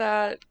like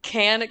that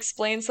can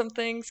explain some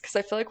things, because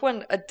I feel like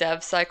when a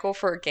dev cycle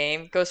for a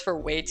game goes for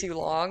way too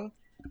long,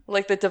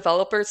 like, the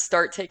developers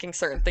start taking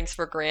certain things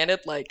for granted,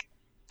 like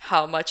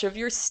how much of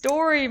your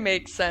story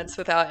makes sense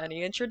without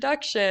any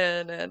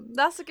introduction. And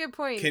That's a good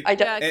point.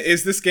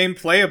 Is this game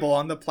playable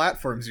on the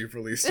platforms you've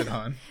released it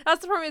on?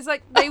 That's the problem, is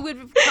like they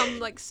would become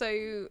like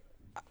so,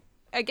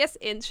 I guess,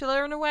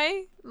 insular in a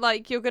way.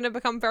 Like, you're going to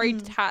become very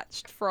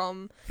detached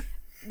from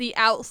the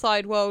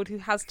outside world who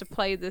has to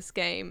play this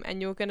game,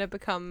 and you're going to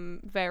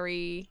become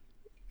very,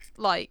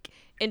 like,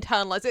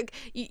 internalized. Like,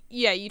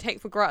 you take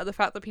for granted the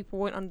fact that people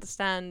won't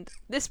understand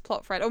this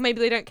plot thread, or maybe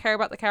they don't care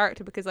about the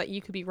character because, like,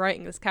 you could be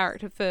writing this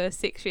character for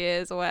 6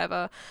 years or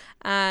whatever,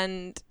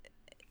 and,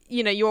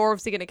 you know, you're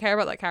obviously going to care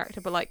about that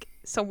character, but, like,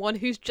 someone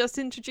who's just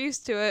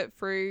introduced to it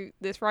through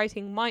this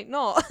writing might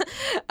not.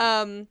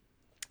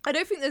 I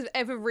don't think there's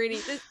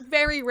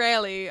very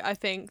rarely, I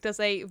think, does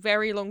a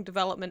very long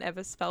development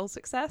ever spell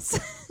success.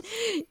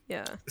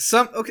 Yeah.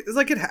 Okay,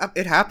 like,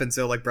 it happens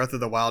though. Like, Breath of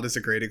the Wild is a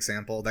great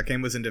example. That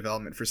game was in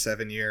development for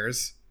 7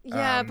 years,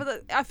 Yeah,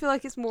 but I feel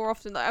like it's more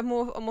often like I'm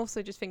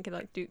also just thinking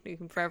like Duke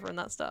Nukem Forever and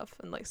that stuff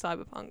and like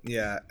Cyberpunk.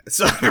 Yeah,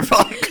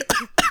 Cyberpunk.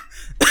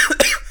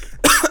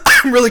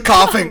 I'm really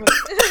coughing.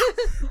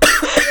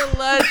 I'm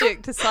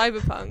allergic to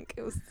Cyberpunk.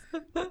 It was.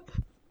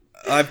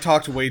 I've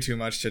talked way too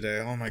much today.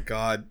 Oh my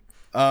god.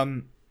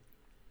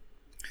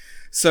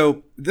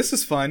 So this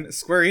is fun.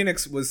 Square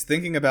Enix was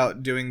thinking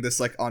about doing this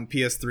like on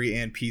PS3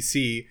 and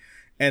PC,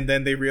 and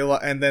then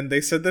they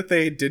said that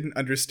they didn't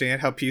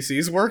understand how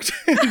PCs worked,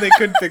 and they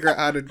couldn't figure out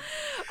how to.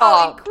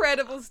 Oh,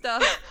 incredible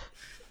stuff.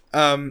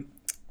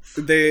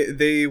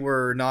 They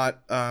were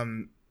not.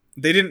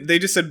 They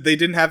just said they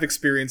didn't have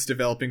experience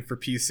developing for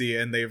PC,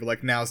 and they were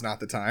like, now's not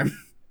the time.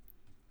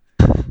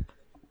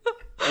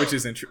 which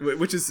is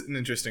an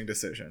interesting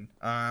decision.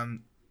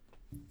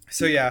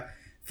 So yeah.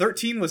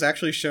 13 was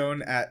actually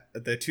shown at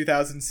the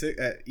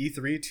 2006 at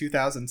E3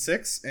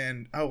 2006,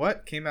 and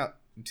came out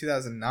in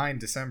 2009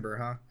 December,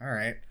 huh? All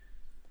right.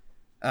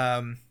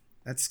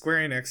 That's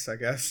Square Enix, I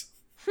guess.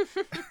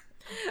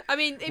 I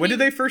mean, when did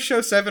they first show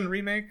 7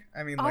 Remake?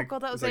 I mean,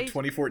 God, that was like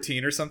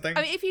 2014 or something.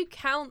 I mean, if you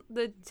count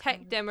the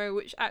tech demo,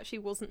 which actually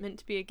wasn't meant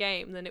to be a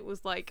game, then it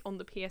was like on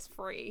the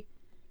PS3.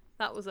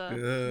 That was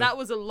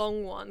a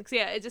long one. Cause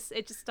yeah, it just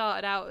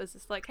started out as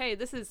just like, hey,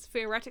 this is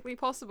theoretically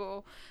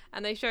possible,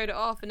 and they showed it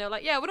off, and they're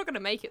like, yeah, we're not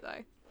gonna make it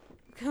though,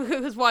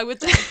 because why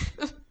would they?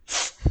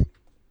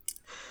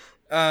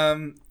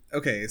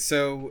 Okay,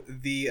 so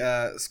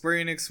the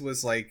Square Enix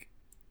was like,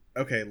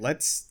 okay,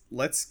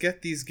 let's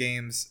get these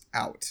games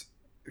out.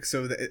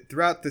 So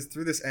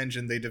through this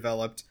engine, they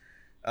developed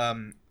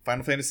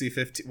Final Fantasy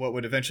 15, what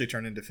would eventually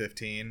turn into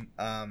 15.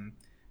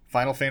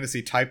 Final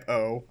Fantasy Type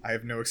O. I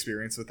have no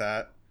experience with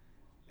that.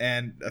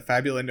 And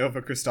Fabula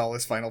Nova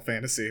Crystallis Final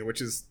Fantasy,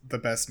 which is the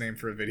best name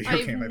for a video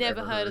game I've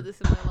never ever heard of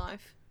this in my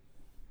life.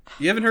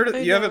 You haven't heard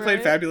of? You haven't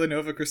played Fabula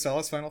Nova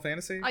Crystallis Final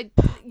Fantasy?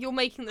 You're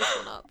making this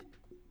one up.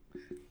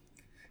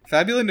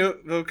 Fabula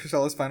Nova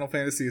Crystallis Final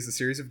Fantasy is a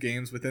series of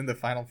games within the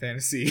Final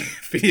Fantasy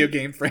video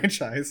game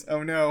franchise.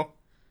 Oh no.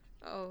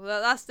 Oh,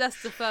 that's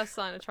the first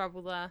sign of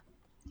trouble there.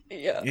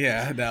 Yeah.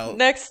 Yeah. Now,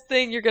 next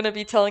thing you're gonna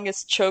be telling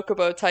us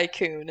Chocobo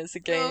Tycoon is a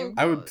game.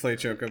 I would play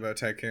Chocobo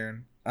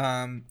Tycoon.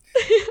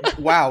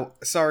 Wow.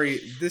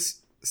 Sorry.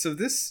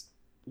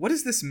 What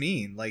does this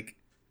mean? Like,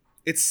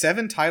 it's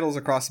 7 titles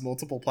across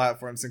multiple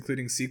platforms,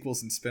 including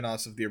sequels and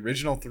spin-offs of the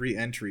original 3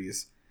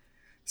 entries.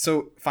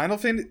 So Final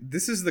Fantasy.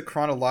 This is the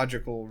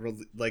chronological.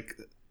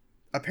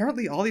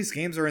 Apparently, all these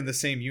games are in the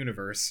same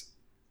universe.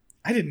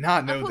 I did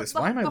not know this.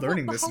 Why am I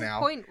learning this now? The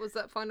whole point was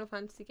that Final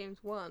Fantasy games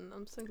won.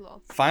 I'm so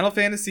lost. Final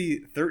Fantasy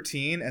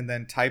 13, and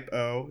then Type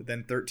O,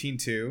 then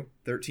 13-2,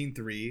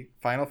 13-3,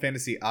 Final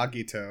Fantasy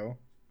Agito,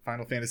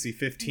 Final Fantasy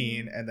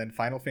 15, and then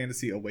Final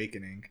Fantasy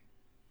Awakening.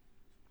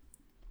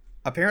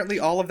 Apparently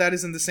all of that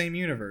is in the same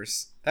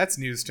universe. That's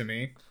news to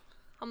me.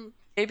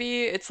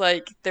 Maybe it's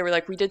like they were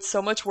like, we did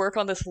so much work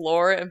on this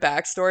lore and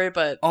backstory,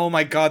 but oh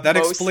my god, that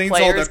most explains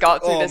players all the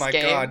got through oh this my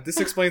game. god, this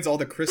explains all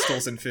the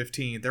crystals in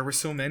 15. There were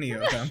so many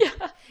of them.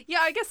 Yeah,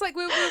 I guess like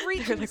we're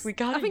reaching. Like, we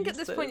gotta I think use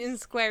at this point in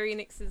Square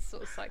Enix's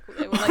sort of cycle,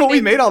 they were like, we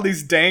made all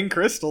these dang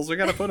crystals. We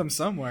gotta put them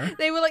somewhere.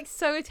 They were like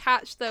so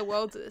attached to their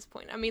worlds at this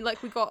point. I mean,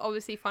 like we got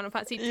obviously Final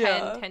Fantasy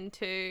 10,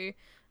 10-2.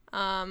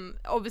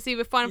 Obviously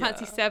with Final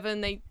Fantasy 7,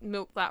 they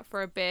milked that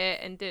for a bit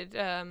and did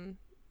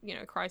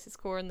Crisis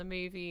Core in the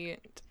movie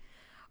and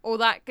all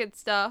that good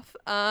stuff.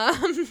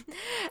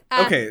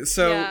 Okay,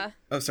 so yeah.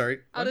 Oh,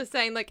 sorry. I was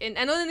saying and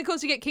then of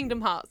course you get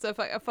Kingdom Hearts. So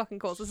a fucking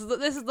course. This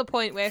is the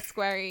point where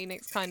Square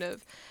Enix kind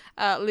of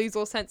lose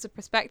all sense of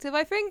perspective,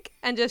 I think,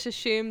 and just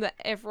assume that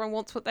everyone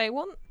wants what they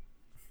want.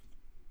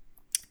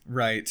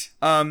 Right.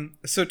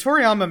 So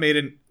Toriyama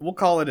made we'll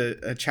call it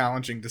a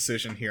challenging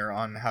decision here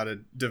on how to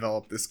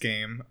develop this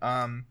game.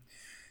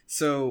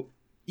 So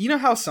you know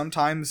how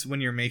sometimes when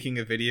you're making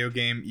a video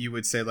game, you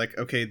would say like,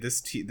 okay,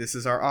 this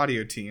is our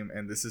audio team,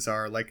 and this is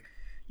our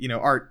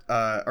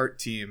art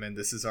team, and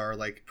this is our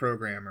like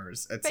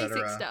programmers,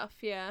 etc. Basic stuff,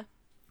 yeah.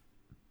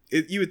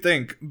 You would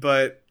think,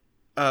 but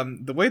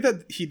the way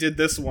that he did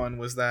this one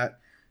was that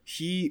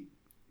he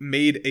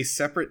made a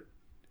separate,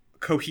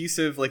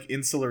 cohesive, like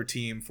insular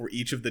team for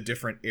each of the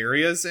different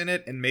areas in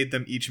it, and made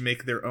them each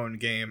make their own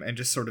game, and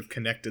just sort of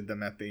connected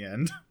them at the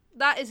end.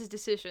 That is a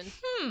decision.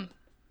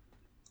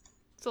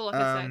 That's all I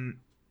can say.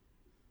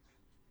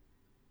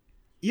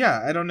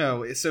 Yeah, I don't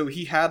know. So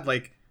he had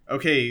like,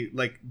 okay,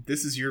 like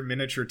this is your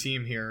miniature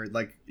team here.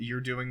 Like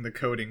you're doing the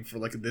coding for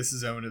like this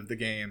zone of the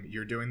game.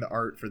 You're doing the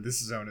art for this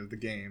zone of the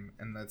game,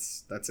 and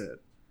that's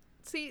it.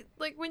 See,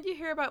 like when you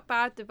hear about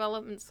bad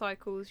development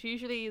cycles,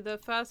 usually the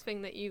first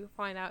thing that you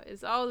find out is,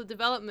 the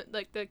development,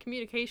 like the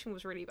communication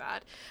was really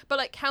bad. But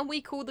like, can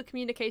we call the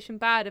communication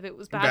bad if it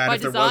was bad by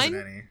design? There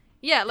wasn't any.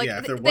 Yeah, like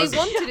they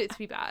wanted it to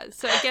be bad,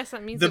 so I guess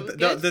that means it was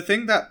good.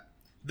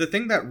 The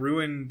thing that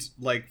ruined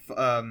like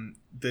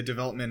the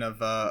development of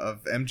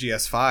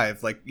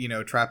MGS5, like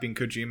trapping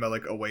Kojima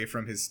like away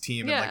from his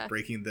team and like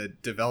breaking the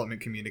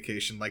development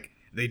communication, like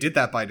they did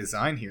that by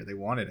design here. They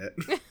wanted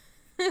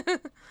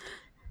it.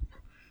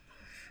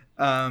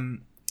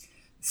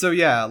 So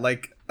yeah,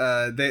 like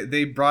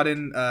they brought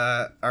in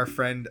our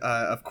friend,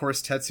 of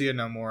course, Tetsuya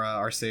Nomura,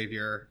 our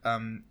savior.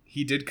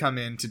 He did come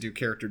in to do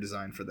character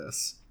design for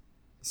this,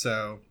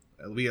 so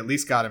we at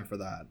least got him for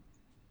that.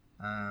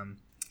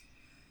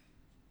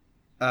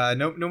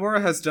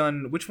 Nomura has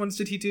done, which ones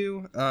did he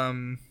do?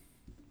 I'm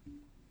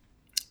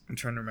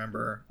trying to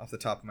remember off the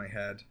top of my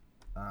head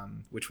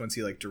which ones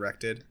he like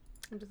directed.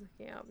 I'm just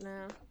looking it up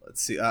now.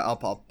 Let's see. I'll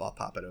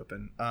pop it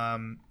open.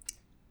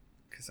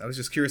 Because I was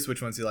just curious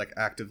which ones he like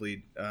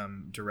actively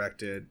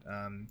directed.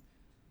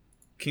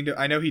 Kingdom.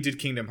 I know he did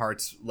Kingdom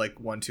Hearts like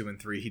 1, 2, and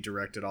 3. He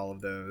directed all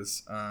of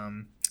those.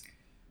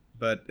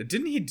 But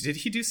did he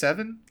do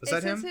 7? Was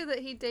that him? It says here that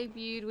he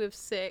debuted with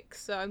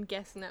 6, so I'm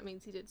guessing that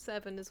means he did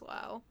 7 as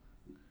well.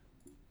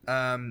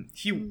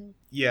 He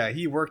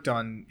worked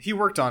on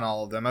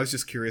all of them. I was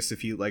just curious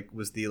if he like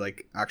was the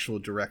like actual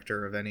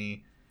director of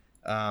any.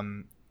 He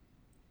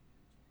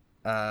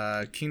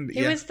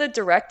was the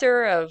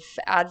director of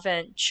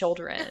Advent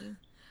Children.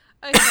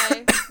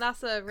 Okay,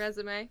 that's a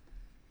resume.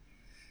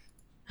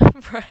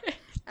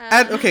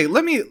 Right. Okay,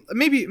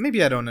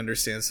 maybe I don't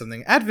understand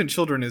something. Advent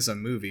Children is a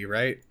movie,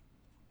 right?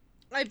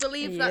 I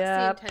believe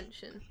that's the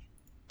intention.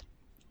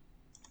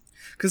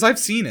 Because I've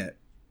seen it.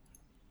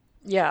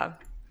 Yeah.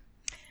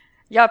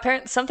 Yeah,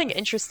 apparently something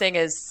interesting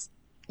is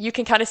you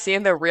can kind of see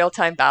in the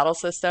real-time battle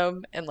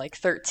system in like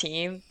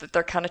 13 that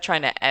they're kind of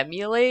trying to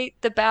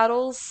emulate the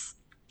battles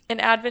in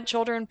Advent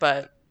Children,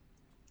 but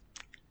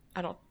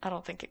I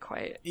don't think it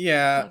quite.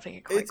 Yeah, I don't think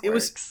it quite works.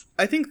 Was.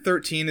 I think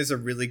 13 is a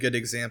really good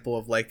example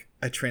of like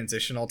a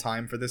transitional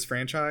time for this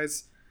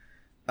franchise,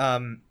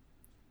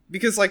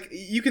 because like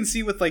you can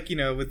see with like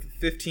with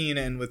 15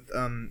 and with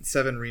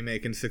 7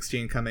 remake and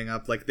 16 coming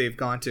up, like they've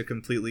gone to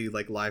completely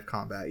like live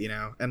combat,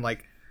 and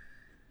like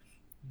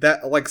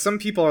that like some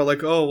people are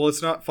like, oh well,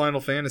 it's not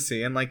Final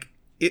Fantasy, and like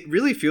it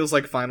really feels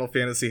like Final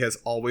Fantasy has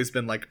always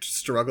been like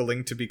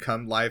struggling to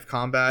become live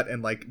combat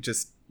and like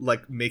just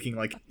like making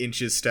like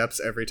inches steps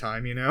every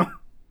time, Yeah.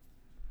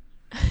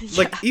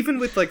 Like even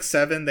with like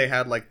 7 they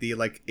had like the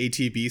like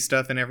ATB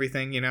stuff and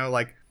everything,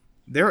 like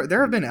there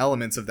have been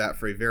elements of that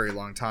for a very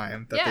long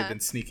time that they've been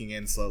sneaking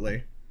in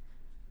slowly.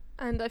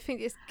 And I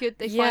think it's good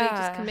they finally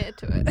just committed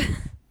to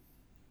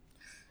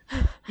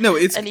it. No,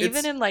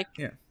 even in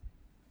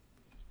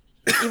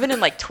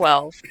like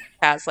 12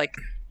 has like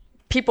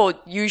people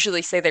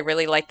usually say they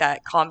really like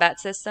that combat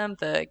system,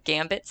 the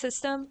Gambit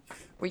system,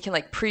 where you can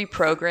like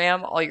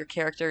pre-program all your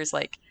characters'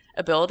 like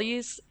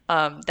abilities.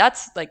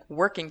 That's like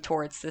working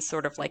towards this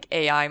sort of like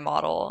AI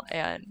model,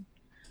 and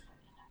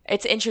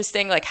it's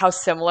interesting like how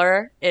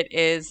similar it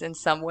is in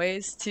some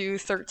ways to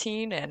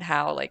 13 and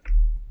how like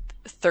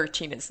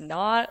 13 is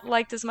not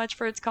liked as much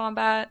for its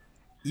combat.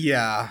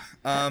 Yeah.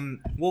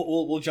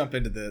 We'll jump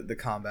into the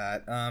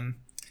combat.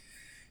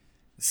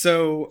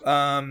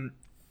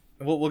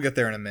 We'll get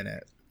there in a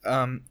minute.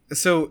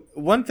 So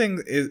one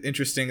thing is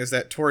interesting is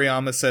that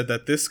Toriyama said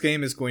that this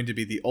game is going to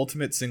be the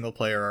ultimate single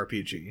player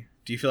RPG.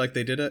 Do you feel like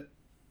they did it?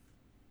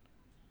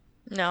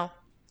 No.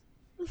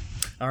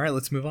 All right,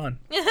 let's move on.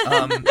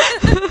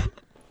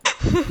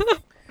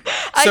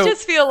 I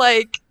just feel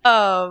like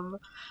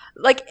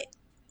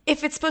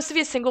if it's supposed to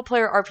be a single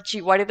player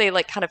RPG, why do they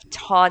like kind of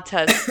taunt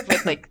us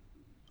with like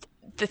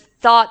the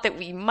thought that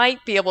we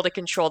might be able to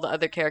control the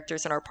other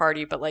characters in our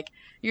party, but like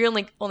you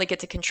only get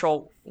to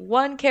control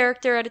one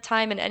character at a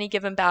time in any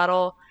given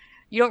battle.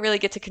 You don't really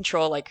get to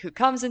control like who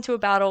comes into a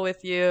battle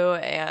with you,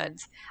 and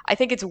I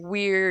think it's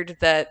weird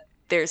that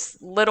there's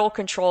little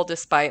control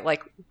despite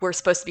like we're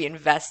supposed to be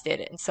invested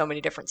in so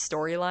many different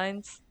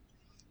storylines.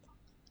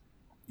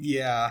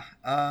 Yeah.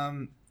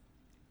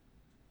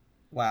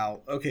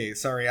 Wow. Okay,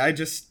 sorry. I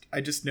just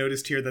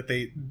noticed here that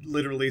they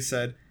literally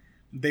said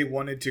they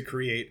wanted to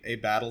create a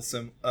battle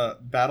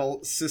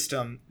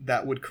system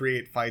that would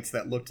create fights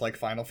that looked like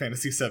Final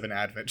Fantasy VII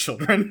Advent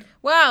Children.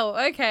 Wow,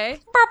 okay.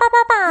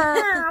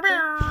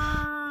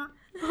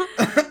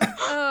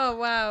 Oh,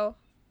 wow.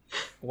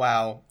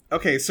 Wow.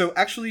 Okay, so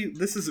actually,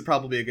 this is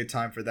probably a good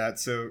time for that.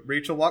 So,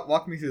 Rachel,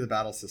 walk me through the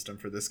battle system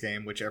for this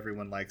game, which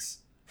everyone likes.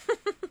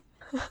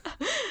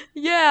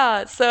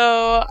 Yeah,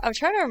 so I'm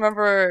trying to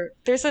remember.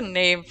 There's a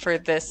name for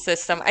this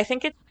system. I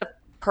think it's the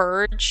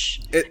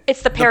Purge.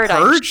 It's the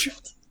Paradigm Purge?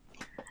 Shift.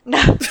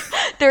 No,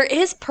 there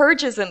is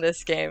purges in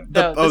this game.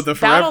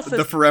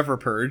 The Forever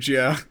Purge,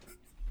 yeah.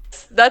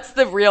 That's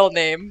the real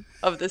name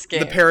of this game.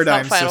 The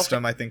Paradigm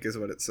System, I think is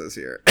what it says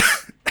here.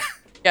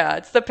 Yeah,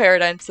 it's the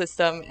Paradigm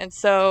System. And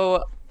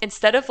so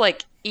instead of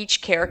like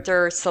each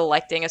character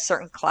selecting a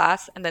certain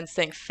class and then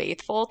staying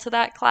faithful to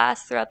that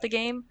class throughout the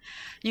game,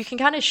 you can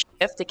kind of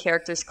shift a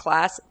character's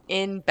class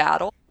in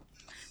battle.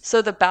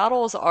 So the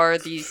battles are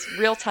these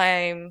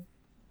real-time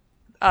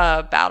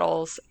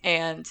battles,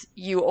 and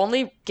you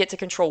only get to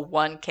control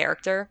one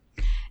character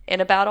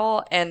in a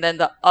battle, and then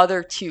the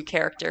other two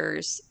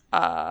characters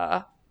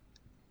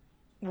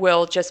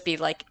will just be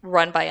like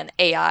run by an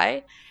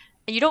AI.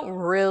 And you don't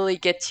really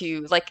get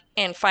to, like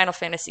in Final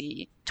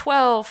Fantasy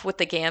 12 with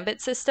the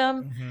Gambit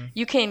system,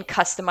 you can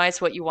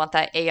customize what you want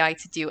that AI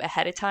to do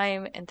ahead of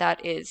time, and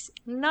that is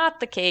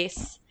not the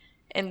case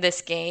in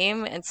this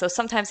game. And so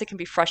sometimes it can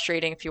be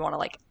frustrating if you want to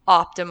like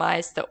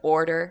optimize the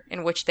order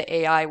in which the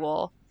AI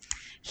will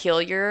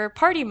heal your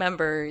party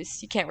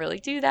members. You can't really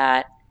do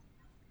that.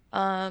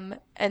 And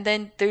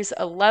then there's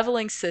a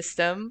leveling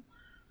system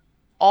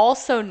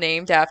also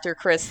named after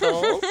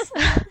crystals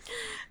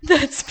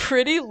that's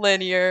pretty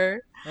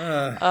linear.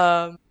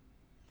 Yeah,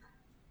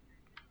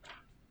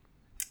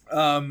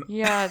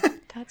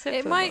 that's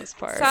it for the most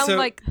part. It might sound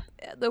like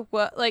the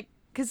word, like,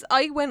 because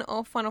I went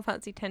off Final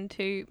Fantasy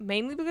X-2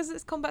 mainly because of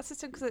its combat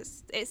system,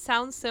 because it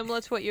sounds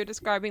similar to what you're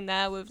describing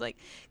there with like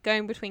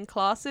going between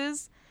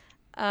classes.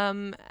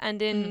 And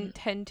in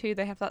X-2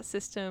 they have that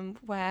system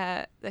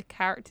where the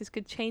characters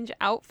could change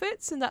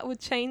outfits and that would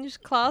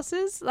change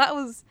classes. That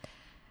was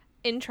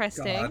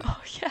interesting. God.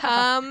 Oh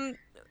yeah.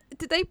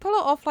 Did they pull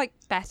it off like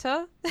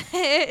better?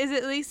 Is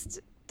it at least,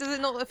 does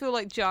it not feel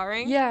like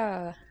jarring?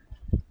 Yeah.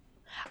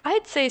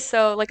 I'd say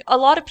so. Like a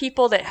lot of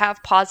people that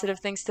have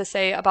positive things to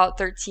say about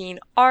 13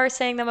 are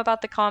saying them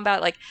about the combat.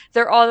 Like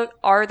there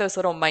are those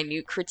little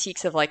minute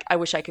critiques of like, I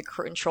wish I could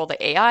control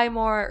the AI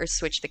more or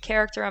switch the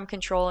character I'm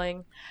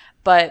controlling.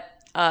 But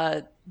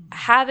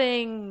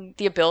having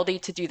the ability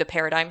to do the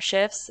paradigm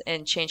shifts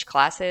and change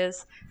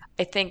classes,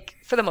 I think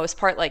for the most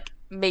part, like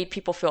made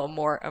people feel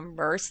more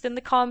immersed in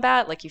the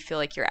combat. Like you feel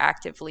like you're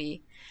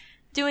actively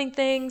doing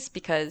things,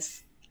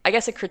 because I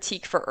guess a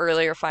critique for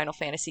earlier Final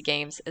Fantasy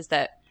games is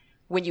that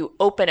when you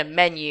open a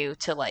menu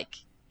to like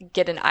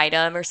get an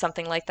item or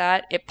something like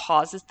that, it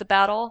pauses the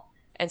battle,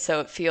 and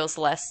so it feels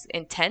less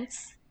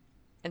intense.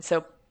 And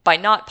so by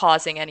not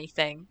pausing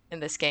anything in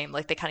this game,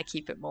 like they kind of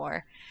keep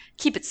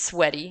it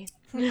sweaty.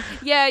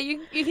 Yeah, you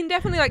can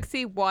definitely like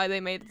see why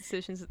they made the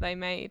decisions that they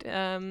made.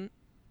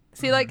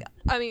 See, like,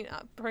 I mean,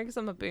 because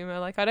I'm a boomer,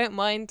 like I don't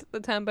mind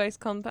the turn-based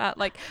combat.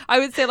 Like I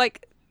would say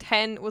like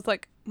 10 was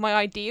like my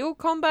ideal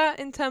combat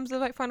in terms of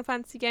like Final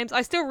Fantasy games.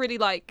 I still really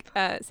like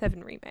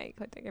 7 Remake,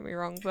 like don't get me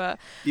wrong, but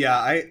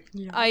I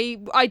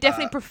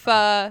definitely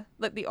prefer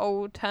like the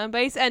old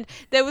turn-based. And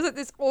there was like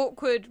this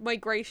awkward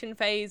migration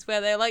phase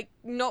where they're like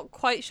not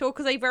quite sure,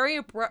 because they very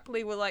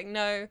abruptly were like,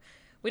 no,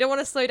 we don't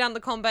want to slow down the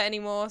combat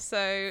anymore.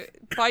 So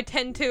by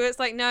 10-2, it's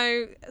like,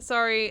 no,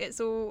 sorry, it's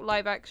all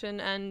live action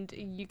and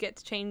you get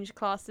to change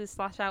classes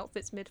 /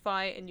 outfits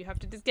mid-fight and you have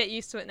to just get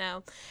used to it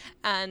now.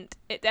 And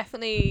it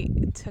definitely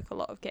took a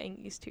lot of getting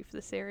used to for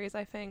the series,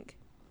 I think.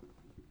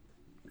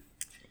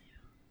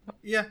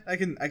 Yeah, I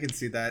can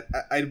see that.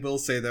 I will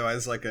say, though,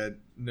 as like a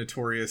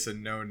notorious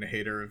and known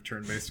hater of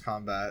turn-based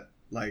combat,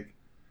 like,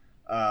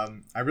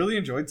 I really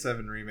enjoyed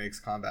 7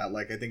 Remake's combat.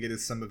 Like, I think it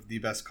is some of the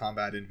best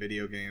combat in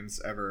video games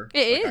ever.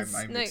 It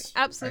like, is.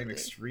 Absolutely. I'm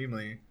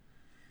extremely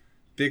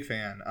big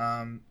fan.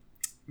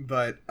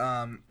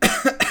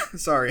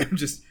 Sorry,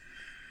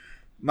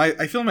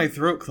 I feel my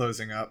throat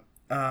closing up.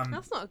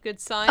 That's not a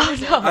good sign. Oh,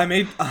 is it? no.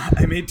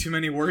 I made too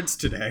many words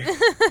today.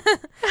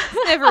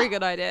 Never a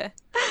good idea.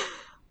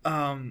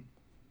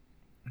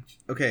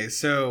 Okay,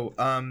 so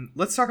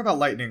let's talk about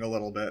Lightning a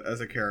little bit as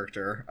a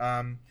character.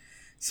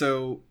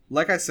 So,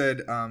 like I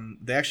said,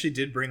 they actually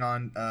did bring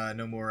on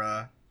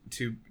Nomura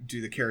to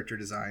do the character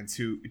designs,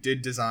 who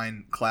did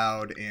design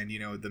Cloud and,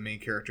 the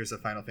main characters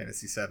of Final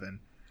Fantasy VII.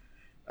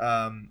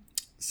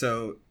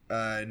 So,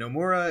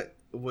 Nomura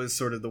was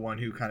sort of the one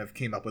who kind of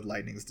came up with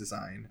Lightning's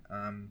design.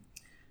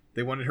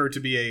 They wanted her to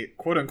be a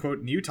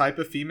quote-unquote new type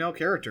of female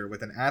character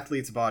with an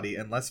athlete's body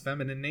and less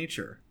feminine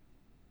nature.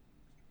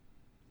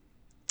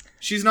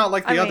 She's not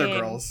like the other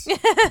girls.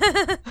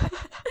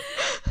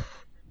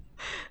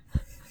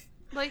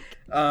 Like,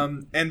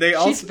 and they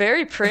also... She's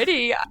very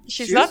pretty.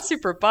 She's not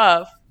super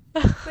buff.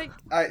 Like,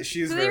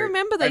 she's do they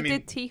remember they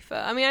did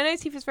Tifa? I mean, I know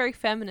Tifa's very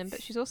feminine,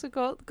 but she's also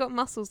got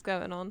muscles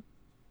going on.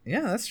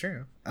 Yeah, that's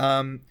true.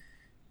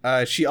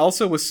 She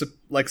also was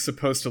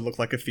supposed to look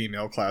like a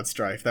female Cloud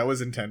Strife. That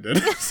was intended.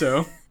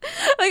 So,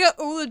 like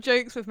all the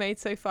jokes we've made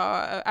so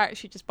far are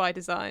actually just by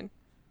design.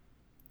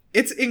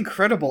 It's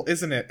incredible,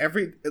 isn't it?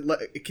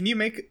 Can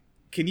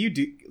you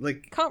do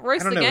like? Can't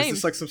roast I don't the know. game. Is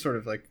this like some sort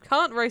of like?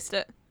 Can't roast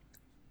it.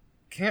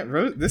 Can't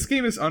roast. This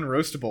game is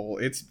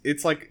unroastable.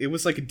 It's like it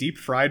was like deep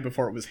fried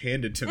before it was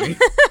handed to me.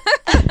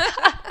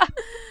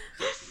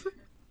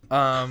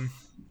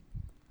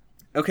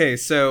 Okay,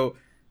 so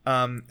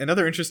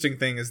another interesting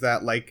thing is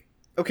that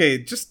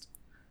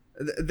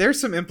there's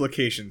some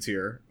implications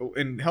here,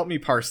 and help me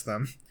parse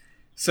them.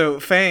 So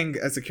Fang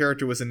as a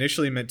character was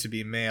initially meant to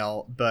be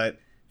male, but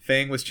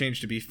Fang was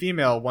changed to be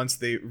female once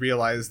they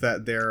realized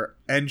that their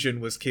engine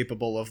was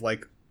capable of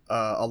like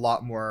a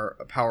lot more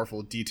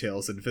powerful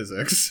details in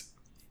physics.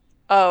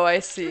 Oh, I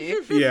see.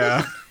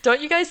 Yeah.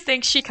 Don't you guys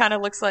think she kind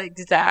of looks like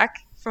Zack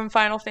from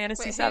Final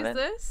Fantasy VII? Who's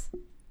this?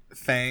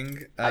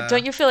 Fang.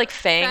 Don't you feel like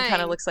Fang Fang.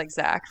 kind of looks like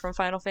Zack from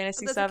Final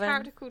Fantasy VII? There's a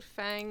character called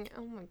Fang.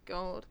 Oh my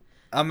god.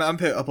 I'll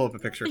pull up a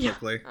picture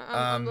quickly.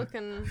 I'm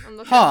looking.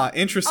 Huh,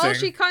 interesting. Oh,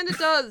 she kind of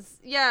does.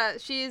 Yeah,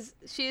 she is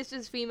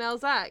just female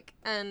Zack,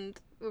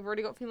 and we've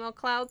already got female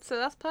Cloud, so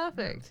that's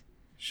perfect.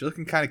 She's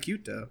looking kind of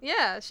cute though.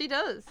 Yeah, she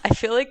does. I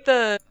feel like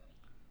the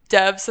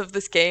devs of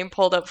this game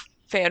pulled up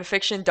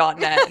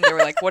fanfiction.net, and they were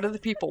like, what do the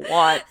people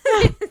want?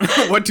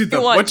 what do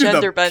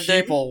the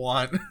people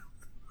want?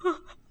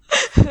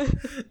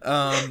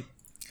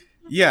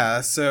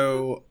 Yeah,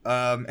 so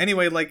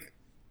anyway, like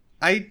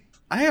I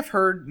have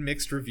heard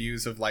mixed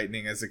reviews of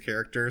Lightning as a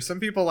character. Some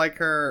people like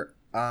her.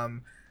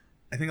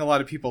 I think a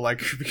lot of people like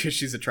her because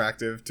she's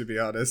attractive, to be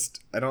honest.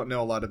 I don't know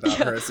a lot about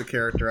her as a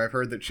character. I've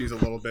heard that she's a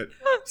little bit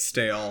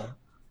stale.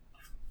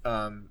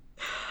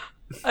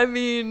 I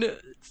mean,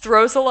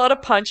 throws a lot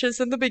of punches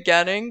in the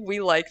beginning. We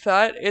like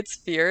that. It's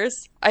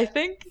fierce. I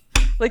think,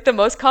 like, the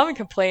most common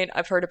complaint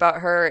I've heard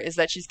about her is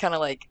that she's kind of,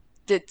 like,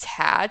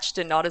 detached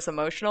and not as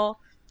emotional,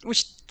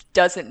 which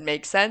doesn't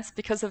make sense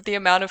because of the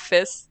amount of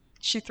fists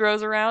she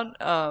throws around.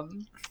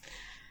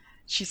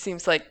 She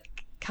seems like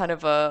kind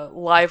of a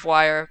live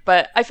wire,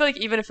 but I feel like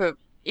even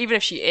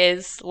if she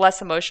is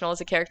less emotional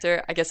as a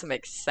character, I guess it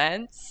makes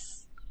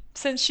sense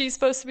since she's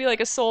supposed to be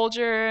like a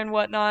soldier and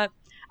whatnot.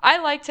 I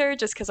liked her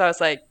just because I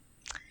was like,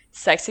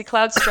 sexy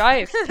Cloud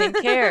Strife,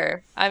 pink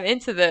hair, I'm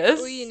into this.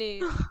 All you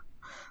need.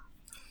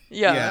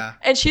 Yeah,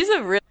 and she's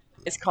a really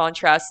nice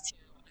contrast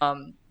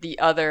to the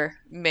other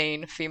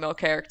main female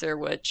character,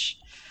 which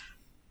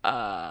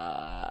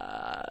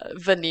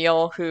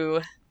Vanille,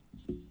 who,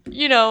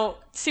 you know,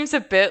 seems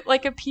a bit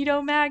like a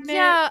pedo magnet.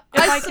 Yeah,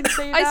 if I can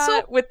say that, I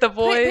saw with the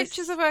voice.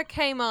 Pictures of her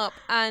came up,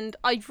 and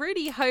I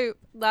really hope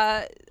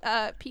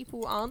that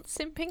people aren't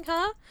simping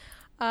her.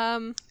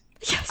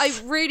 Yes. I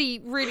really,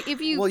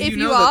 if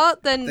you are,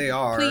 then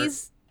are.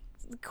 Please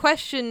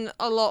question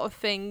a lot of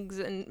things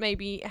and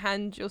maybe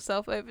hand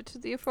yourself over to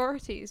the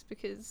authorities,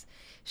 because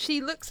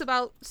she looks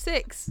about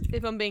 6,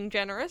 if I'm being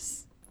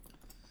generous.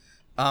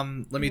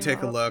 Let me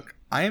take a look.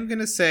 I am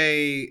gonna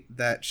say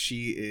that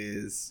she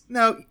is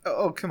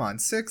come on,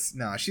 6?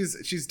 No,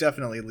 she's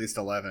definitely at least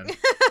 11.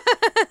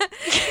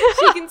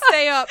 She can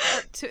stay up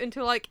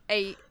until like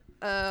 8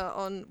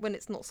 on when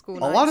it's not school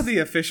nights. A lot of the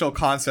official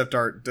concept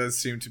art does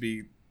seem to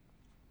be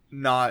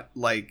not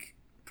like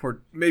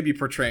maybe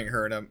portraying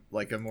her in a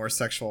more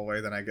sexual way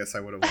than I guess I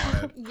would have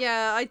wanted.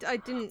 Yeah, I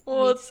didn't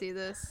need to see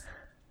this.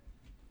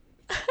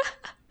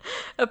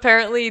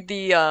 Apparently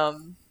the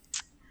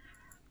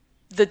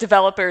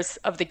developers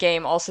of the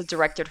game also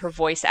directed her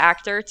voice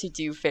actor to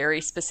do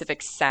very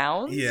specific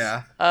sounds.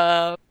 Yeah.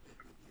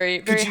 Very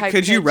high pitched.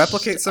 Could you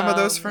replicate some of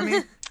those for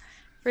me?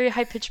 Very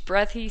high pitched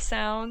breathy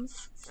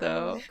sounds.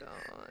 So oh, God.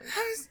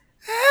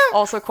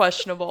 Also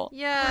questionable.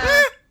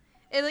 Yeah.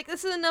 Like,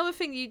 this is another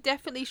thing you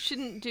definitely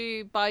shouldn't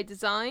do by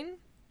design.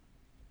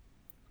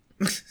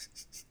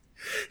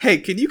 Hey,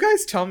 can you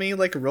guys tell me,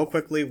 like, real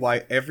quickly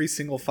why every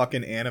single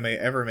fucking anime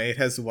ever made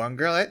has one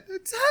girl that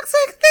talks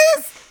like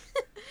this?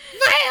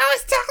 Why I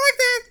always talk like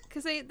this?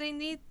 Because they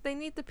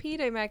need the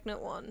pedo magnet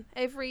one.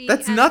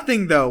 That's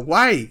nothing, though.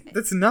 Why?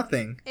 That's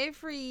nothing.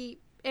 Every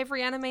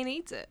anime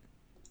needs it.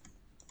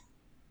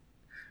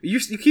 You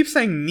keep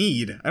saying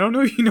need. I don't know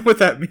if you know what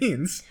that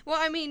means. Well,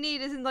 I mean, need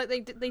isn't like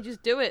they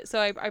just do it, so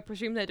I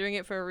presume they're doing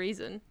it for a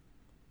reason.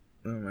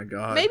 Oh my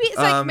god. Maybe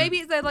it's maybe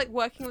it's they're like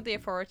working with the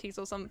authorities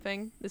or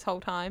something this whole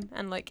time,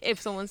 and like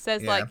if someone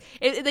says like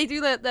if they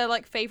do their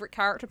like favorite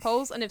character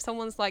polls, and if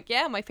someone's like,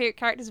 yeah, my favorite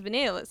character is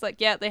Vanille, it's like,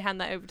 yeah, they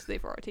hand that over to the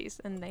authorities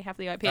and they have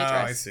the IP address.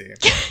 Oh, I see.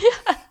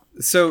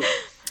 So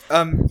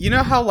you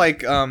know how like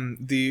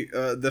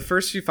the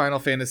first few Final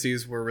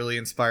Fantasies were really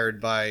inspired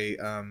by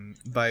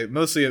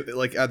mostly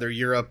like either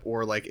Europe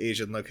or like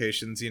Asian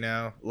locations, you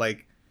know,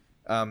 like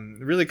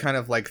really kind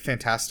of like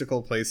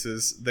fantastical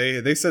places.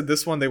 They said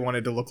this one they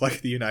wanted to look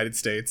like the United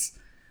States.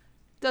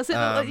 Does it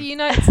look like the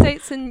United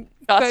States in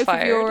both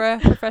of your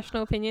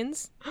professional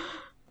opinions?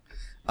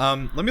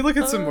 Let me look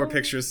at some more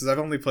pictures because I've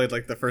only played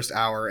like the first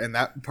hour, and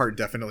that part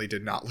definitely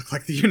did not look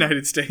like the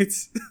United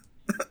States.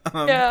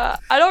 Yeah,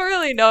 I don't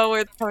really know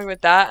where they're coming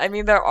with that. I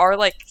mean, there are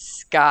like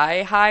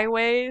sky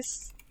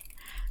highways,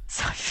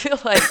 so I feel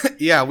like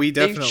yeah, we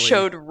definitely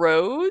showed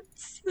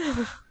roads,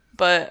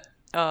 but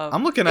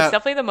I'm looking it's at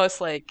definitely the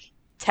most like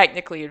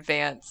technically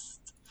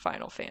advanced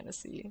Final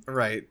Fantasy,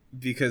 right?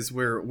 Because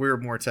we're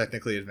more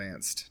technically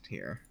advanced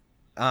here.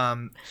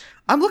 I'm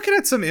looking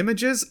at some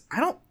images.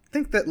 I don't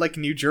think that like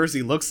New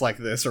Jersey looks like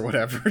this or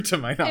whatever. To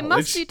my knowledge, it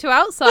must be to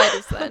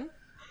outsiders then.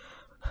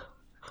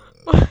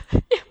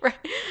 Right.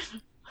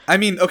 I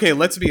mean, okay,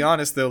 let's be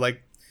honest though,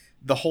 like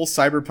the whole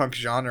cyberpunk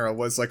genre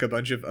was like a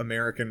bunch of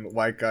American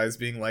white guys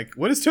being like,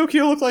 what does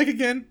Tokyo look like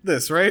again?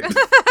 This, right?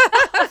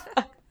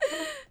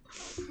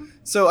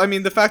 So, I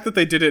mean, the fact that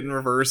they did it in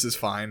reverse is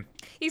fine.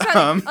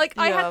 Exactly. Like,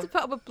 I had to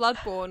put up with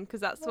Bloodborne because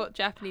that's what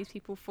Japanese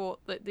people thought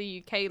that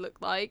the UK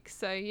looked like,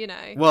 so, you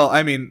know. Well,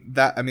 I mean,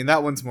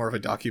 that one's more of a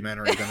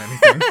documentary than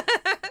anything.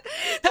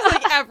 Just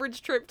like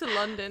average trip to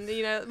London,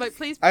 you know, like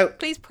please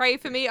pray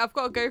for me. I've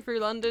got to go through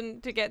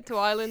London to get to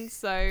Ireland,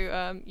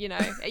 so you know,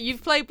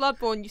 you've played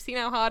Bloodborne, you've seen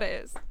how hard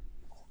it is.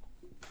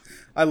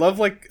 I love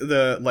like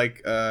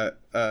the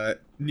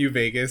New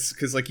Vegas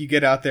because like you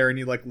get out there and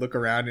you like look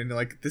around and you're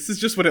like, this is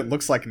just what it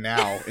looks like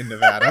now in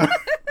Nevada.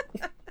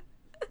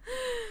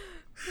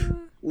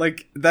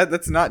 Like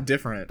that's not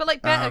different, but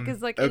like better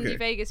because like in New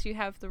Vegas you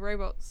have the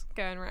robots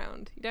going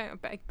around.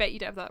 I bet you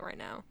don't have that right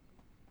now.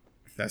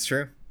 That's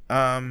true.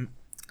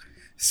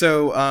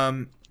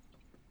 So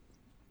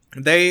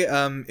they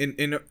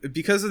in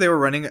because they were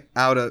running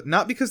out of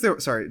not because they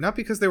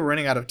were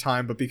running out of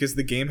time, but because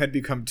the game had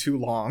become too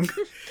long,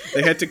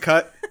 they had to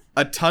cut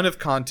a ton of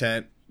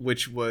content,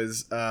 which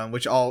was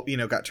which all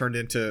got turned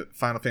into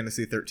Final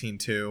Fantasy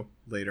 13-2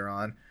 later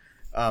on.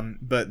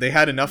 But they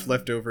had enough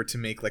left over to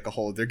make like a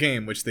whole other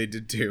game, which they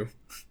did do.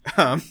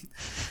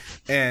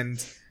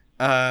 And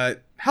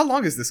how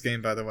long is this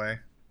game, by the way?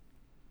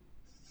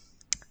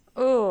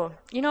 Oh,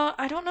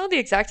 I don't know the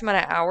exact amount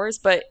of hours,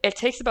 but it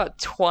takes about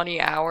 20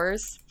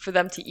 hours for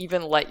them to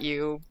even let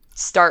you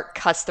start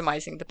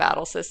customizing the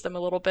battle system a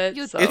little bit.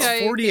 So. It's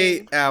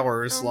 48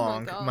 hours Oh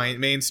long. my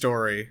Main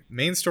story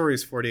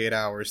is 48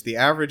 hours. The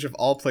average of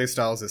all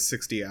playstyles is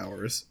 60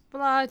 hours.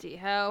 Bloody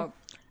hell.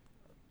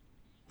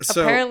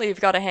 So, apparently,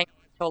 you've got to hang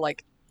until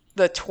like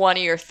the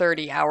 20 or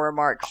 30 hour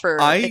mark for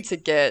it to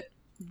get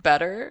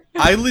better.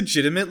 I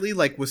legitimately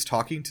was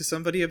talking to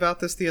somebody about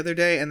this the other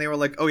day, and they were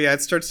like, "Oh yeah,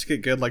 it starts to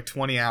get good like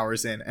 20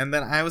 hours in," and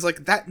then I was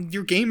like, "That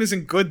your game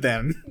isn't good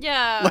then."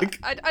 Yeah,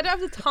 I don't have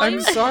the time.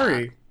 I'm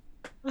sorry.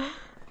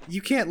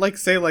 You can't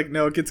say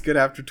no, it gets good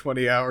after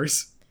 20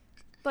 hours.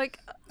 I've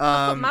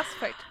got Mass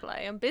Effect to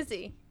play. I'm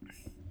busy.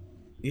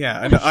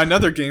 Yeah,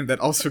 another game that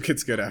also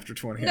gets good after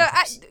 20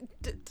 hours.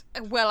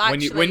 Well,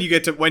 actually, when you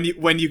get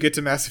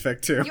to Mass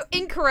Effect 2. You're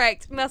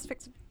incorrect. Mass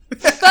Effect.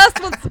 The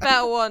first one's the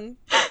better one.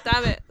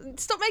 Damn it!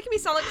 Stop making me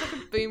sound like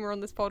a boomer on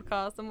this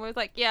podcast. I'm always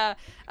like, yeah,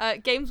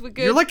 games were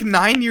good. You're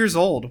 9 years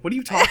old. What are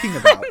you talking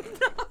about?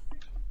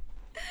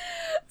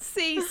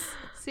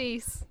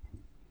 Cease.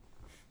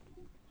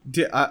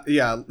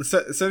 Yeah.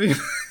 So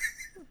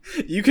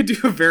you could do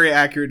a very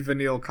accurate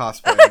Vanille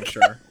cosplay, I'm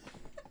sure.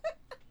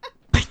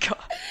 My God.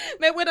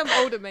 Maybe when I'm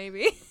older,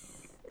 maybe.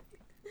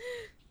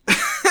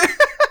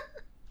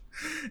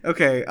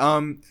 Okay.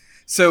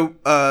 So,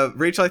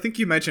 Rachel, I think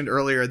you mentioned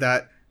earlier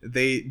that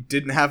they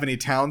didn't have any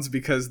towns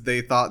because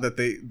they thought that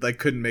they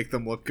couldn't make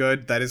them look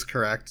good. That is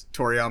correct.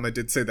 Toriyama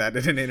did say that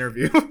in an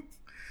interview.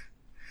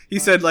 He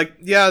said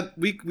yeah,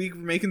 we were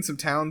making some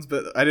towns,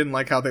 but I didn't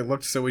like how they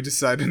looked, so we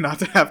decided not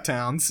to have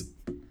towns.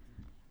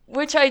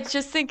 Which I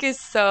just think is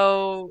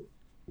so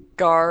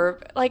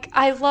garb.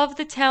 I love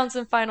the towns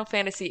in Final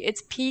Fantasy.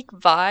 It's peak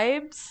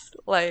vibes.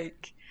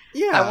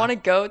 Yeah. I want to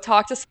go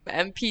talk to some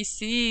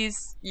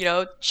NPCs,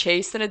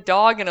 chasing a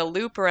dog in a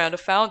loop around a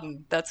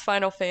fountain. That's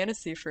Final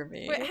Fantasy for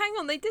me. Wait, hang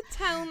on. They did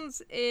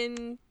towns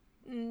in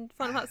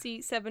Final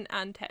Fantasy 7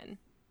 and 10.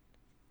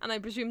 And I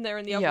presume they're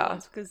in the other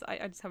ones because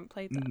I just haven't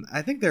played them.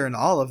 I think they're in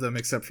all of them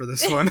except for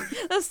this one.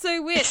 That's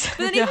so weird. But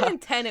then even in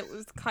 10, it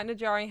was kind of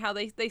jarring how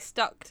they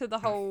stuck to the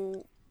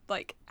whole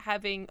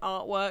having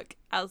artwork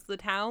as the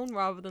town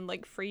rather than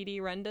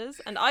 3D renders.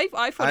 And I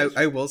thought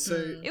I will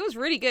say it was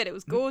really good. It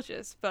was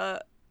gorgeous,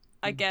 but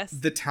I guess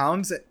the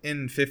towns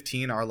in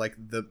 15 are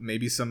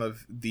maybe some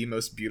of the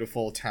most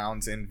beautiful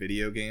towns in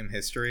video game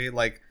history.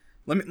 Let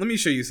me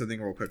show you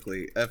something real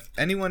quickly. If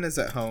anyone is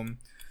at home,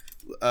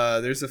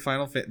 there's a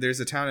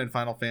town in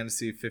Final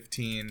Fantasy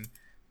 15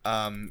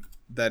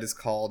 that is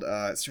called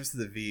it starts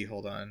with a V.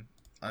 Hold on,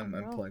 I'm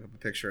pulling up a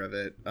picture of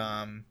it.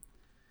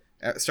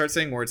 Start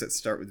saying words that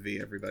start with V,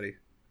 everybody.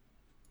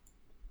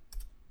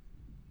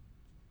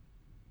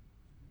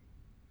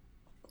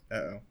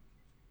 Uh-oh.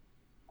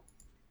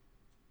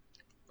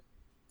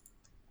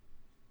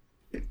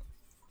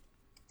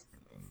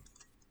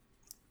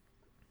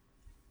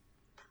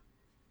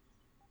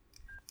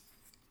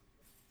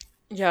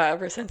 Yeah,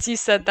 ever since you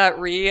said that,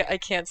 I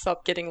can't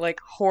stop getting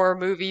horror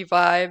movie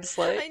vibes.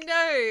 I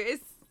know,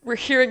 we're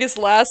hearing his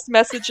last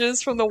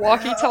messages from the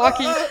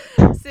walkie-talkie.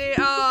 See,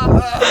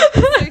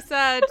 so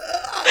sad.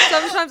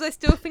 Sometimes I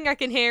still think I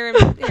can hear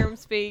him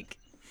speak.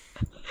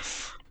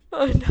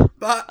 Oh no!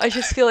 I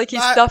just feel like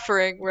he's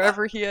suffering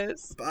wherever he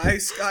is. Bye,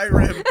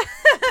 Skyrim.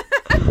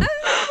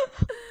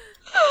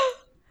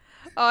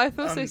 Oh, I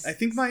feel so. I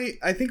think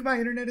my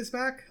internet is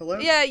back. Hello.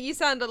 Yeah, you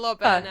sound a lot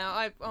better now.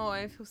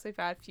 I feel so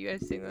bad for you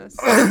editing this.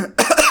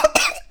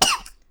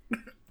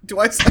 Do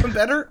I sound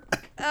better?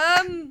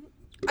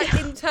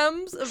 In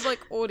terms of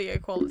audio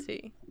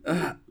quality.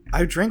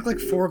 I drank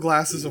 4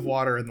 glasses of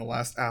water in the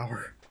last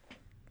hour.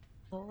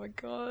 Oh my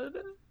God.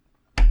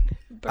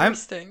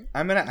 Bursting.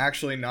 I'm gonna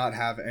actually not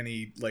have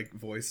any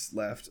voice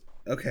left.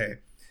 Okay.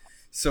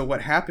 So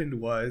what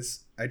happened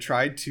was I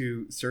tried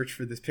to search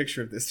for this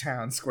picture of this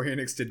town. Square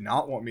Enix did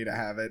not want me to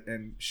have it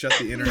and shut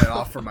the internet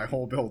off for my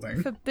whole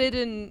building.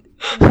 Forbidden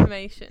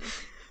information.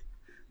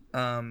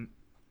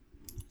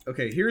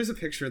 Okay, here's a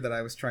picture that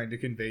I was trying to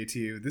convey to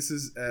you. This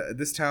is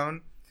this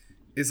town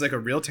is a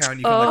real town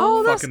you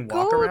can fucking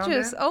walk around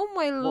in. Oh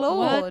my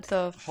lord. What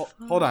the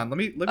hold on, let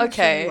me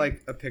show you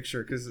a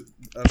picture because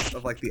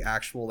of the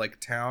actual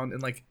town,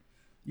 and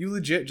you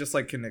legit just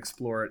can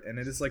explore it, and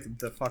it is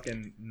the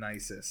fucking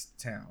nicest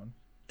town.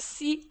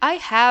 See, I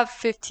have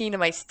 15 in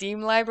my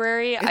Steam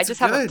library. I just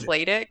haven't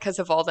played it because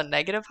of all the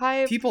negative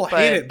hype. People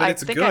hate it, but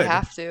it's good. I think I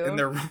have to. And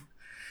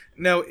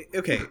no,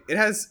 okay, it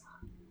has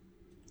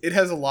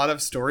a lot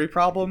of story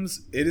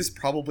problems. It is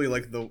probably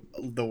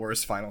the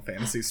worst Final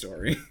Fantasy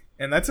story.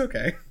 and that's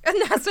okay. And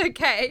that's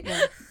okay.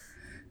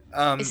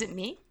 Is it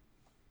me?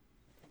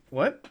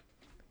 What?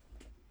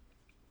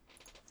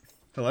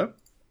 Hello?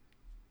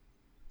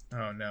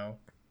 Oh no.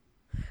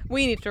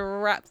 We need to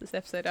wrap this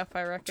episode up,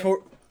 I reckon.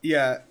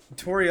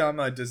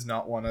 Toriyama does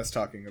not want us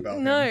talking about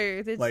him.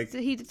 No,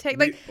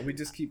 we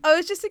just keep. I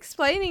was just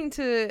explaining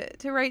to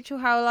Rachel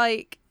how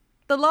like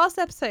the last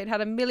episode had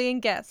 1 million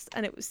guests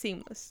and it was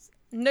seamless,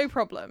 no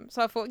problem.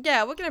 So I thought,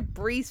 yeah, we're gonna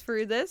breeze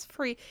through this,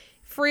 three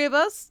of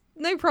us,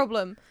 no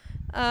problem.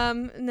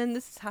 And then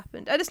this has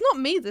happened, and it's not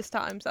me this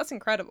time, so that's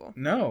incredible.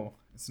 No,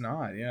 it's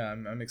not. Yeah,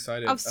 I'm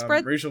excited.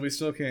 Rachel, we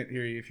still can't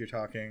hear you if you're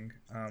talking.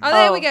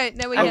 There we go.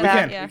 No, we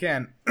can. We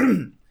can.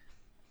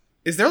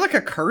 Is there like a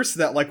curse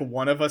that like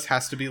one of us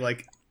has to be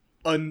like,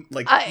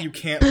 you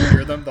can't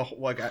hear them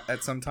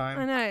at some time?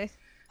 I know.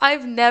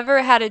 I've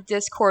never had a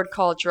Discord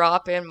call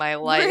drop in my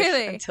life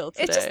until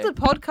today. It's just the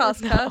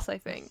podcast curse, I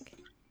think.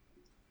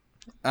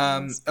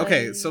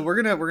 Okay, so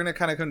we're gonna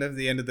kind of come to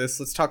the end of this.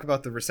 Let's talk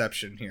about the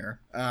reception here.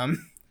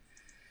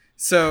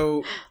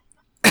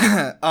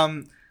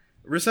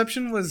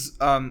 Reception was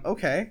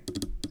okay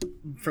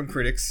from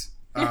critics.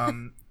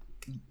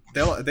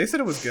 They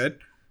said it was good.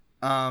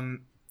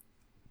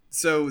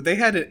 So they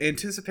had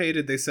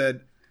anticipated, they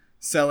said,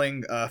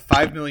 selling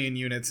 5 million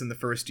units in the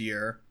first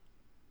year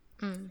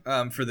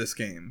for this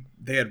game.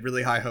 They had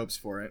really high hopes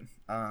for it.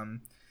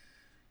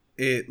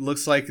 It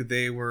looks like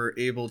they were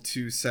able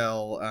to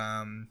sell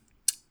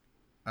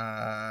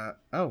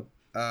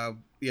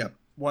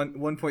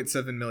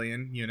 1.7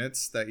 million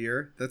units that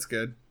year. That's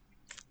good.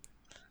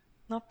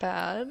 Not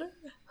bad.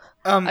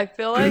 I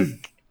feel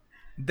like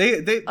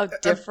they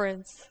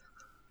difference.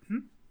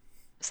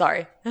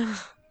 Sorry.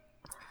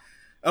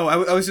 Oh,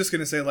 I was just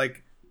gonna say,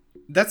 like,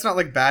 that's not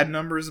like bad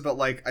numbers, but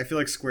like I feel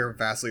like Square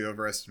vastly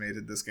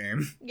overestimated this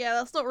game. Yeah,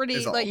 that's not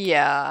really like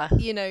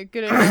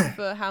good enough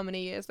for how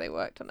many years they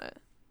worked on it.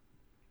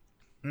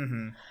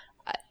 Mm-hmm.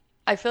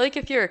 I feel like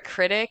if you're a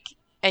critic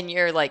and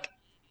you're like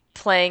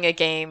playing a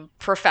game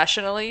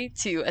professionally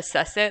to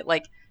assess it,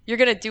 like you're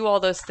gonna do all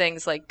those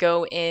things, like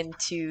go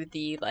into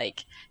the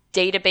like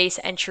database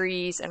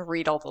entries and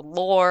read all the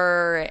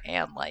lore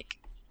and like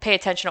pay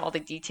attention to all the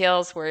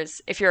details.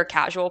 Whereas if you're a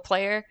casual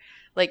player,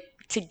 like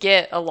to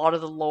get a lot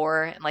of the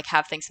lore and like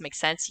have things make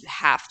sense, you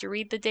have to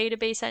read the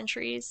database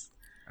entries.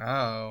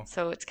 Oh.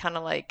 So it's kind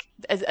of like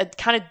a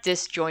kind of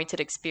disjointed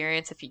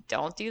experience if you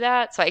don't do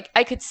that. So I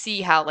could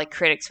see how like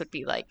critics would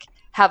be like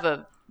have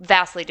a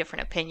vastly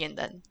different opinion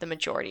than the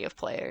majority of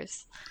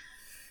players.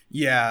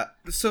 Yeah.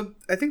 So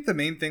I think the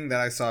main thing that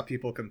I saw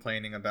people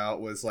complaining about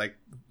was like,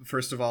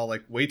 first of all,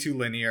 like way too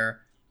linear,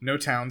 no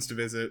towns to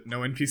visit, no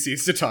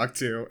NPCs to talk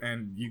to,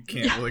 and you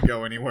can't really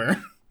go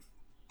anywhere.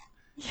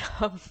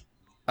 Yeah.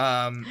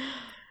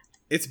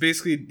 It's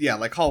basically,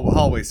 like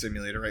hallway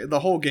simulator, right?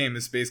 The whole game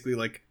is basically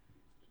like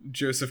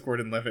Joseph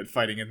Gordon-Levitt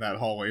fighting in that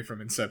hallway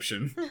from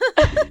Inception.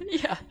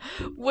 Yeah,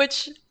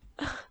 which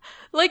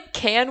like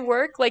can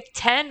work. Like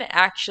 10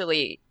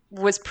 actually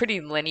was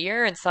pretty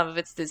linear in some of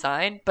its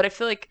design, but I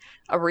feel like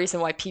a reason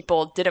why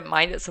people didn't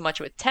mind it so much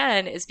with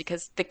 10 is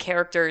because the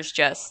characters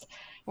just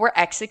were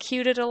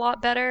executed a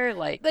lot better.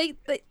 Like they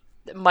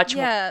much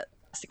more.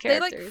 They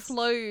like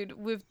flowed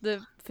with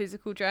the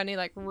physical journey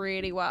like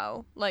really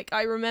well. Like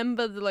I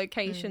remember the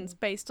locations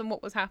based on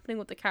what was happening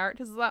with the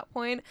characters at that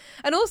point,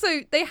 and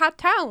also they had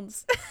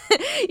towns.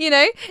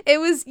 It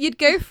was you'd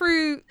go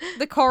through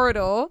the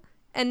corridor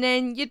and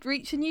then you'd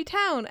reach a new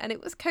town and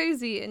it was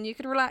cozy and you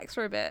could relax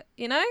for a bit.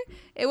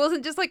 It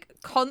wasn't just like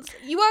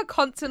you were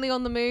constantly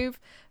on the move,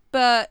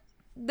 but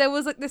there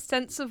was like this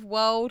sense of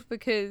world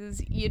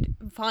because you'd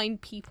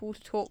find people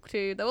to talk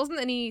to. There wasn't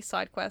any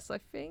side quests, I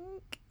think.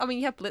 I mean,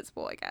 you have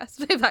Blitzball, I guess,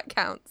 if that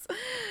counts.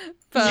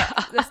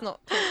 But let's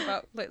not talk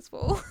about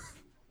Blitzball.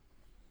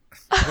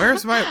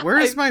 Where's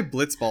my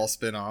Blitzball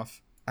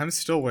spin-off? I'm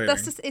still waiting.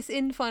 It's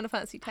in Final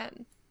Fantasy X.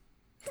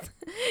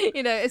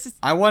 It's just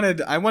I want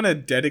a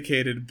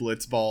dedicated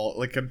Blitzball,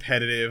 like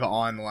competitive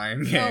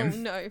online game. Oh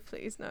no,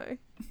 please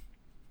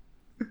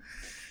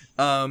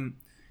no.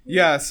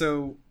 Yeah,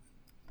 so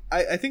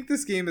I think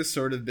this game has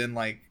sort of been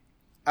like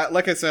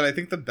I said, I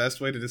think the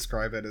best way to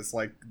describe it is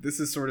like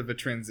this is sort of a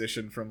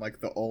transition from like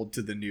the old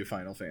to the new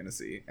Final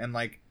Fantasy, and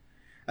like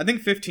I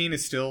think 15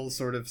 is still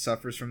sort of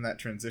suffers from that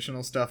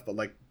transitional stuff, but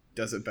like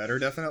does it better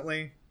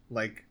definitely.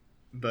 Like,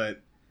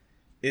 but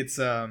it's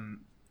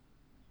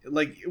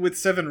like with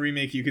 7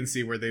 Remake, you can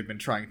see where they've been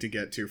trying to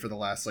get to for the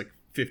last like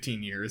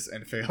 15 years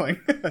and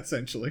failing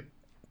essentially.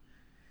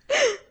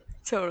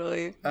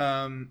 Totally.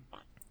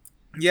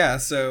 Yeah.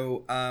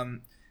 So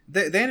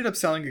They ended up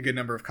selling a good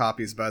number of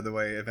copies, by the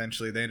way,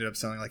 eventually. They ended up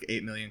selling like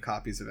 8 million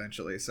copies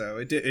eventually, so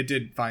it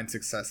did find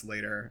success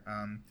later.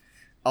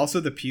 Also,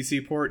 the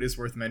PC port is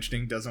worth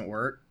mentioning, doesn't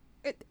work.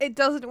 It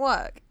doesn't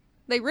work.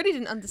 They really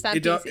didn't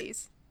understand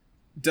PCs.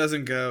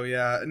 Doesn't go,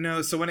 yeah.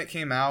 No, so when it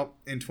came out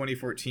in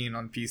 2014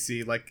 on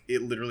PC, like,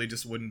 it literally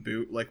just wouldn't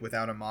boot, like,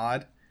 without a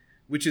mod.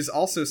 Which is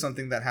also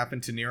something that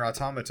happened to Nier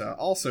Automata,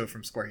 also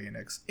from Square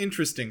Enix.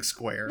 Interesting,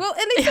 Square. Well,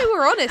 at least they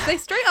were honest. They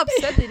straight up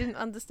said they didn't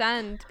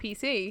understand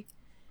PC.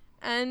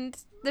 and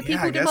the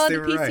people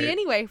demanded PC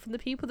anyway from the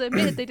people that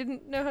admitted they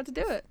didn't know how to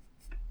do it.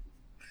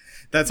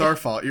 That's our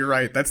fault. You're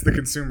right. That's the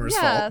consumer's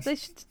fault. Yeah,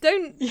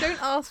 they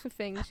don't ask for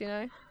things,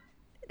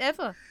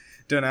 Ever.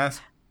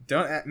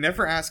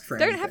 Never ask for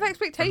anything. Don't have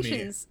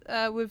expectations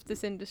with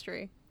this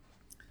industry.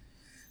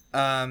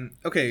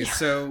 Okay,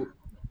 so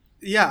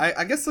yeah,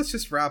 I guess let's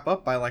just wrap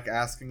up by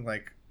asking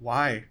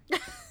why.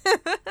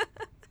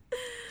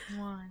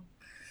 Why?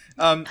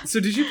 So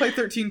did you play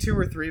 13.2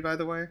 or 3, by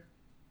the way?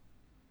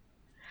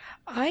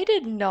 I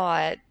did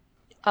not.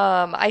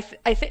 I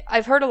think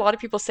I've heard a lot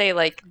of people say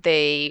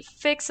they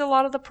fix a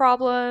lot of the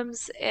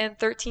problems in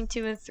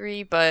 13.2 and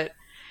 3, but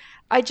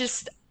I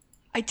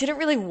didn't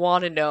really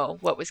want to know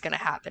what was going to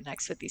happen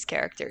next with these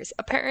characters.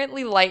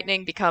 Apparently,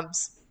 Lightning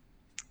becomes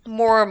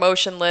more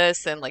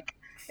emotionless and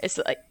it's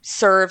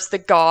serves the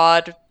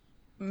god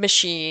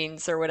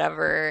machines or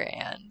whatever.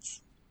 And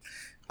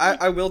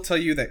I will tell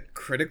you that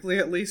critically,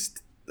 at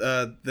least,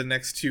 the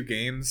next 2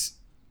 games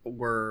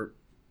were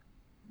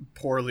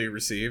poorly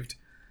received.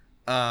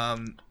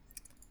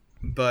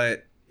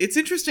 But it's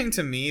interesting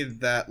to me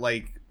that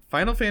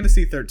Final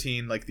Fantasy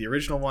 13, the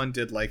original one,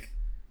 did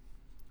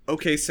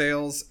okay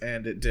sales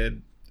and it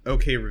did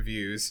okay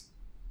reviews,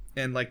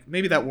 and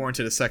maybe that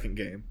warranted a second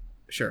game.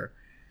 Sure,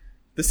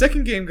 the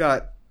second game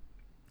got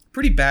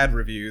pretty bad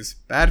reviews,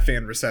 bad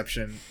fan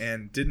reception,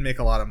 and didn't make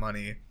a lot of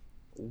money.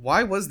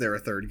 Why was there a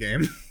third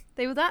game?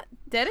 They were that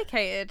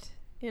dedicated,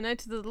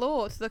 to the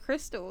lore, to the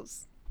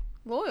crystals,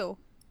 loyal.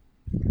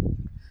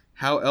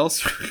 How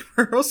else?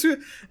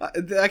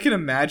 I can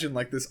imagine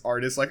this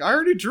artist I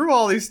already drew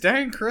all these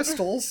dang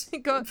crystals.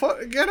 Gotta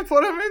put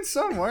them in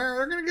somewhere.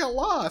 They're gonna get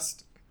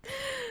lost.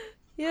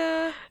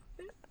 Yeah,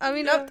 I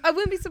mean, yeah. I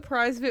wouldn't be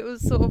surprised if it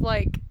was sort of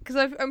because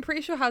I'm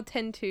pretty sure how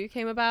 10.2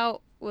 came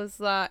about was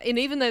that, and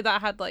even though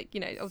that had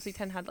obviously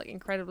 10 had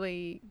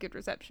incredibly good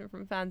reception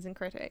from fans and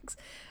critics,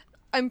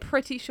 I'm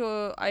pretty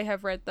sure I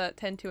have read that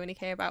 10.2 only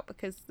came about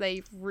because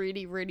they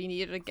really, really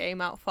needed a game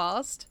out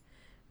fast.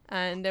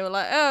 And they were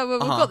like, oh, well,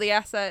 we've got the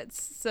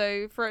assets,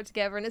 so throw it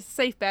together. And it's a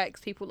safe bet because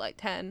people like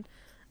 10.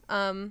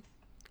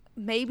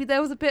 Maybe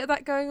there was a bit of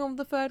that going on with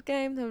the third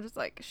game. They were just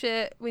like,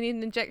 shit, we need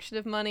an injection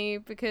of money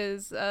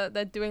because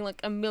they're doing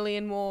 1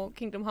 million more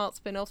Kingdom Hearts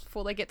spin-offs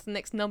before they get to the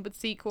next numbered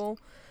sequel.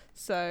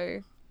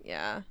 So,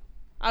 yeah.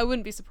 I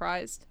wouldn't be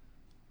surprised.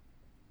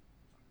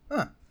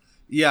 Huh.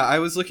 Yeah, I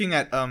was looking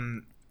at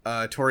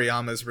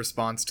Toriyama's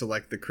response to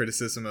the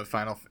criticism of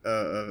Final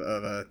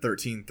of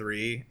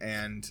 13.3,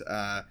 and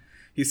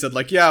he said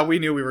yeah, we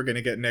knew we were going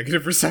to get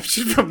negative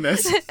reception from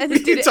this. And we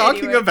did it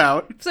talking anyway.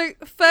 About so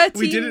 13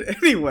 we did it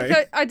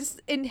anyway. I just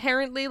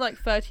inherently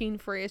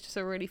 13.3 is just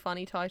a really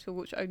funny title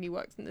which only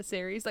works in the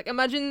series.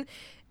 Imagine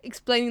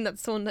explaining that to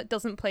someone that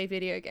doesn't play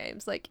video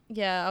games.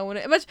 Yeah, I want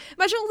to imagine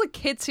all the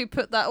kids who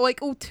put that,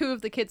 all 2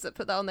 of the kids that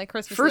put that on their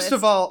Christmas list.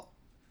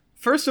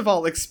 First of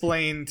all,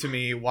 explain to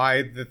me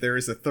why that there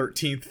is a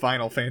 13th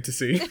Final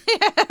Fantasy.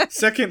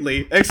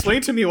 Secondly,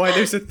 explain to me why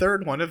there's a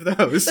third one of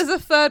those. There's a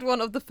third one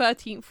of the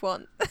 13th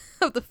one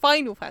of the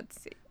Final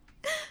Fantasy.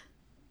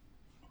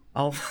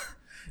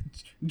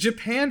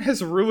 Japan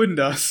has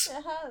ruined us.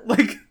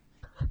 I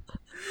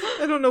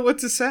don't know what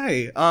to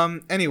say.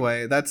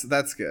 Anyway,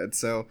 that's good.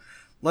 So,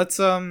 let's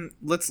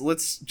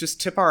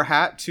just tip our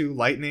hat to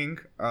Lightning.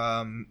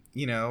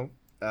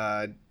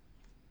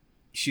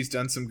 She's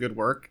done some good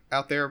work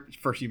out there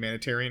for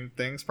humanitarian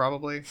things,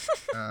 probably.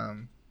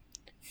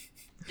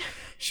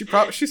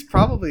 She's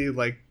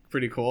probably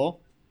pretty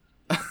cool.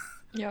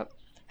 Yep.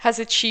 Has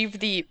achieved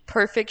the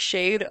perfect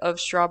shade of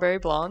strawberry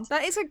blonde.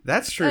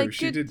 That's true. A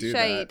she good did do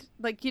shade.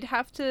 that. You'd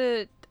have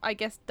to, I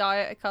guess,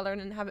 dye it a color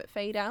and then have it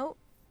fade out,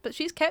 but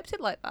she's kept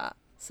it like that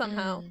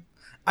somehow.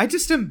 I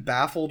just am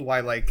baffled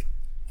why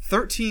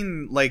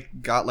 13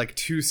 got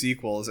 2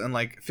 sequels and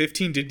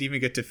 15 didn't even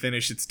get to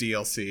finish its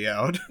DLC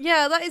out.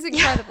 Yeah, that is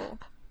incredible.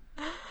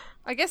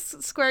 I guess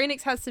Square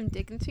Enix has some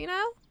dignity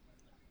now.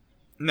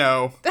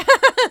 No.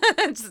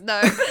 Just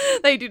no,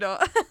 they do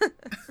not.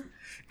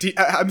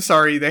 I'm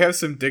sorry, they have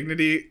some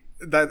dignity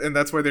and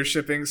that's why they're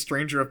shipping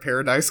Stranger of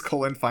Paradise: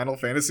 Final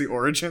Fantasy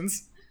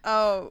Origins.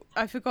 Oh,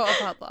 I forgot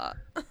about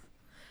that.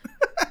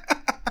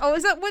 Oh,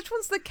 is that which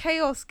one's the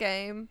Chaos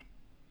game?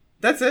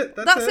 That's it.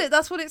 That's it.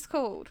 That's what it's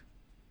called.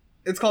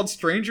 It's called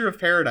Stranger of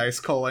Paradise: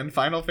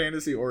 Final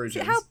Fantasy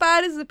Origins. See, how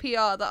bad is the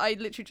PR that I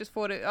literally just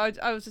thought it?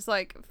 I was just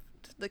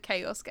the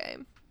Chaos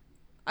game.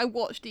 I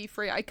watched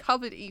E3. I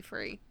covered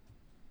E3.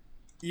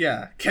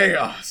 Yeah,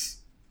 chaos.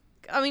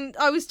 I mean,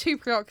 I was too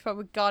preoccupied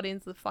with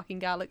Guardians of the fucking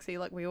Galaxy,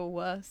 like we all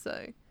were.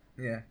 So.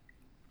 Yeah.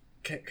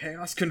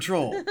 Chaos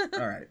control.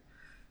 All right.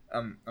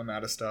 I'm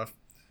out of stuff.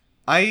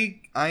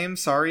 I am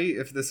sorry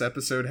if this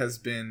episode has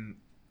been,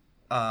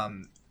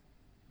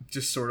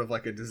 just sort of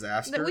a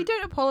disaster. No, we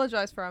don't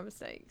apologize for our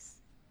mistakes.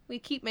 We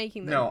keep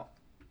making them. No.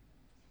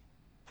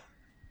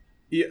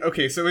 Yeah,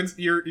 okay, so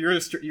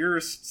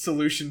your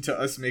solution to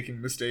us making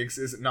mistakes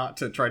is not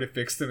to try to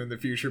fix them in the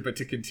future, but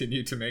to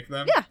continue to make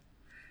them? Yeah.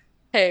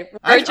 Hey,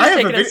 I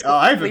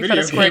have a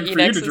video game for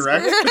you to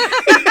direct.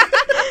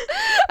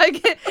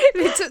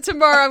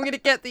 Tomorrow I'm going to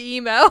get the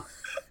email.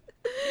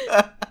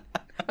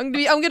 I'm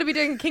gonna be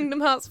doing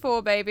Kingdom Hearts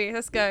 4, baby.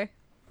 Let's go.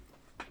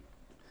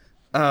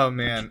 Oh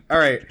man. All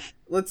right.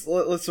 Let's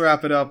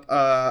wrap it up.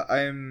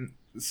 I'm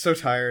so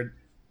tired.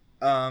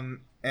 And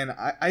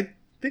I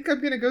think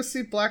I'm gonna go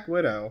see Black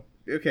Widow.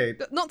 Okay.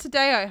 Not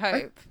today, I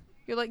hope.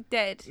 You're like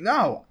dead.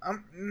 No.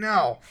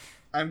 No.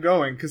 I'm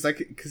going because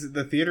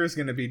the theater is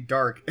gonna be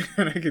dark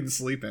and I can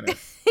sleep in it.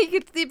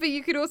 But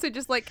you could also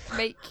just like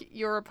make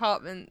your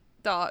apartment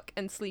dark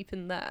and sleep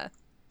in there.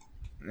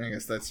 I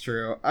guess that's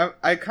true.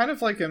 I kind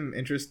of like am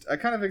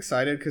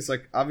excited because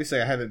like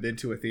obviously I haven't been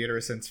to a theater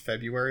since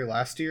February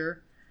last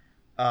year.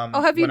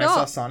 Have you when not? I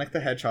saw Sonic the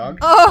Hedgehog.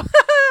 Oh,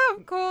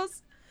 of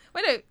course.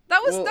 Wait, no,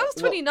 that was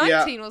 2019,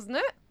 yeah. Wasn't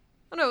it?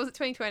 Oh no, was it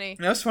 2020?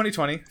 No, it's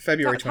 2020.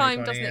 February 2020.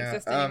 Time doesn't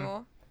exist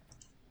anymore.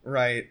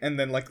 Right, and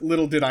then like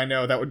little did I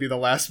know that would be the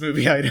last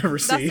movie I'd ever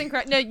see. That's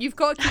incredible. No, you've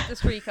got to keep the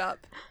streak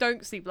up.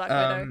 Don't see Black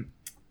Widow.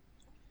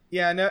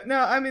 Yeah, no.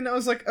 I mean, I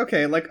was like,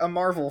 okay, like a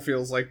Marvel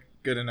feels like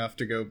good enough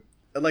to go.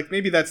 Like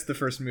maybe that's the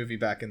first movie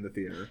back in the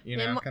theater,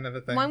 kind of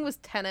a thing. Mine was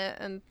Tenet,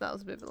 and that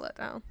was a bit of a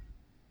letdown.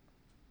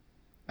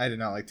 I did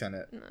not like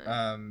Tenet.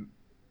 No.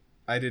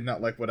 I did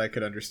not like what I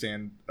could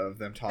understand of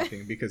them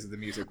talking because the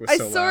music was I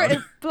so loud. saw it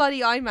in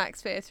bloody IMAX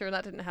theater, and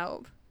that didn't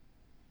help.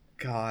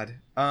 God.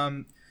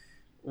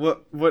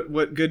 What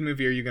good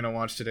movie are you gonna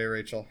watch today,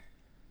 Rachel?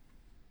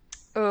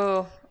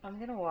 Oh, I'm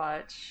gonna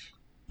watch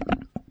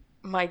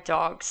my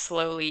dog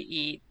slowly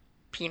eat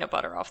peanut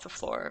butter off the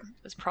floor.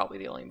 Is probably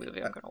the only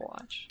movie I'm gonna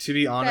watch. To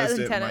be honest,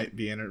 it Tenet. might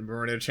be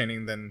more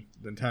entertaining than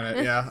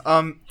Tenet. Yeah.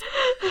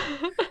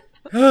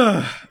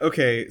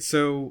 Okay,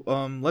 so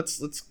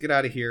let's get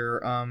out of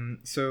here.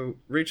 So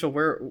Rachel,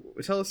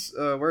 tell us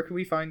where can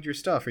we find your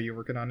stuff? Are you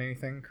working on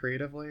anything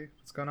creatively?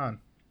 What's going on?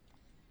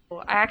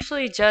 Well, I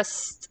actually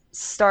just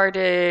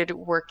started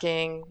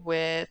working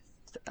with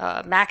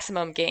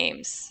Maximum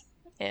Games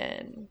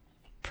in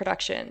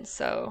production,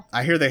 so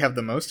I hear they have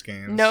the most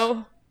games.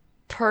 no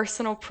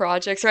personal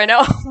projects right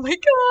now. Oh my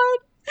god.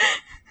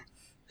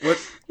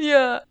 What?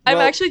 Yeah, I'm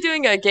Well- actually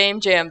doing a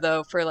game jam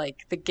though for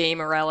like the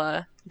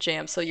Gamerella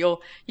jam, so you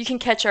can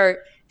catch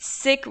our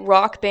sick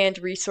rock band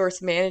resource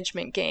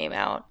management game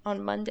out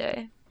on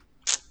Monday.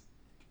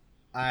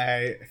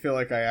 I feel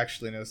like I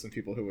actually know some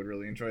people who would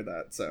really enjoy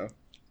that. So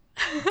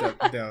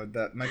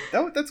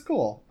that's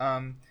cool.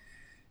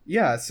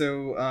 Yeah.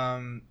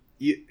 So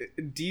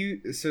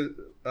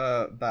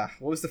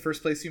what was the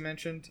first place you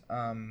mentioned?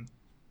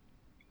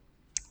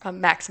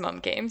 Maximum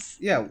Games.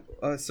 Yeah.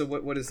 So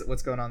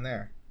what's going on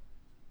there?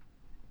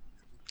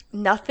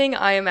 Nothing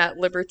I am at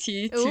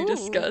liberty to Ooh.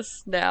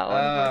 discuss now,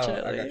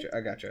 unfortunately. I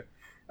gotcha.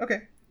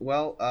 Okay.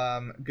 Well,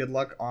 good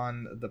luck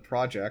on the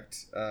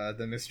project,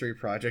 the mystery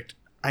project.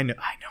 I know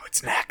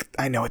it's Knack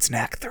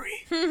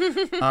 3.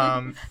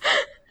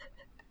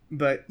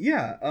 But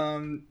yeah,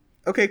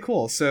 okay,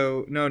 cool.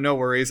 So no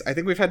worries. I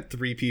think we've had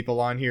 3 people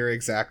on here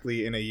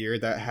exactly in a year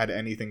that had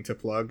anything to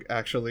plug,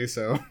 actually,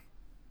 so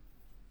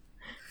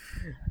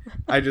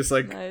I just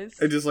like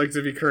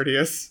to be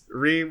courteous.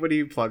 Ree, what do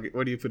you put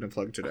in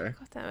plug today?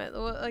 God damn it!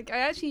 Well, like I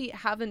actually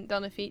haven't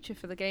done a feature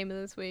for the game of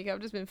this week. I've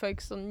just been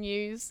focused on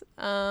news.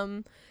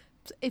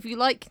 If you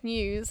like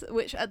news,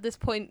 which at this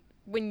point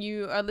when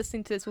you are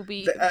listening to this will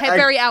be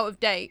very out of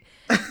date,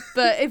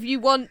 but if you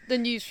want the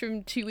news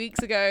from 2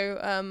 weeks ago,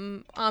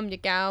 I'm your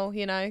gal.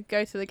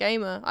 Go to the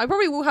Gamer. I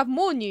probably will have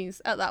more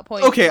news at that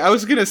point. Okay, I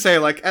was gonna say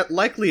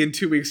likely in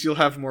 2 weeks you'll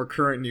have more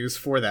current news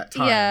for that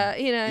time. Yeah,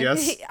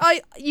 Yes.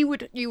 you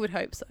would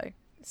hope so.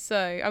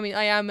 So I mean,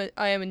 I am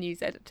a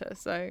news editor,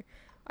 so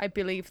I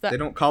believe that They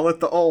don't call it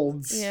the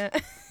olds. Yeah.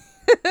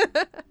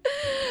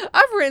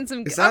 I've written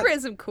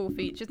some cool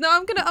features. No,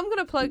 I'm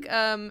gonna plug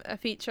a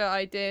feature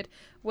I did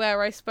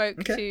where I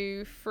spoke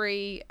to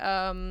 3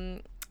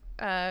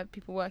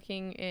 people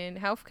working in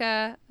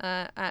healthcare,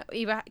 at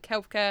either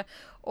healthcare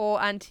or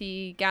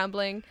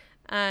anti-gambling,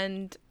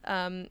 and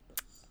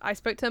I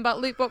spoke to them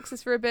about loot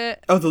boxes for a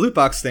bit. Oh, the loot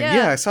box thing. Yeah.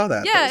 Yeah, I saw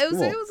that. Yeah, That was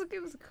cool.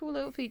 it was a cool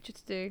little feature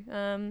to do.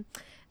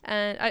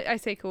 And I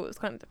say cool, it was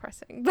kind of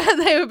depressing, but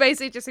they were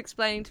basically just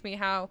explaining to me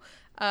how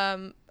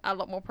a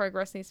lot more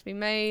progress needs to be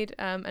made,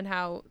 and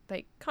how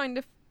they kind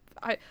of,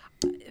 I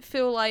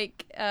feel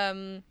like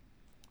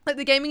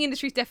the gaming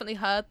industry's definitely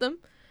heard them,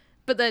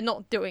 but they're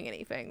not doing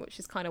anything, which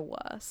is kind of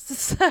worse.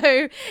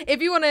 So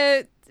if you want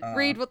to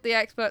read what the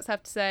experts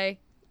have to say,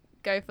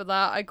 go for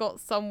that. I got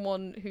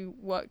someone who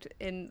worked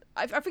in,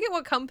 I forget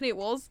what company it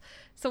was,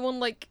 someone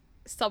like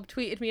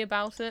subtweeted me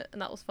about it,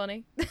 and that was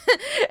funny.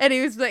 And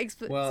he was like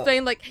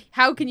explaining like,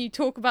 how can you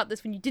talk about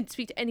this when you didn't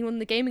speak to anyone in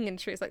the gaming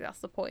industry? It's like, that's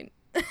the point.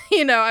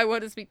 I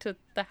want to speak to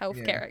the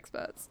healthcare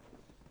experts.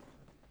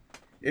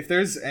 If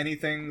there's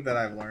anything that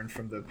I've learned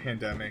from the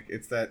pandemic,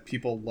 it's that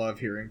people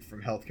love hearing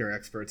from healthcare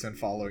experts and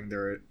following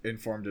their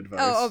informed advice.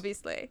 Oh,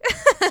 obviously.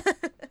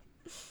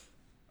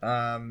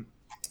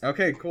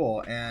 Okay,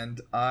 cool.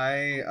 And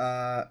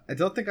I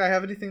don't think I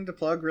have anything to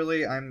plug,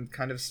 really. I'm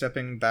kind of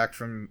stepping back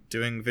from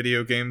doing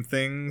video game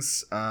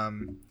things.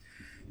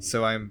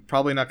 So I'm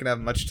probably not going to have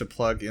much to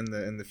plug in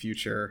the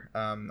future.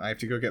 I have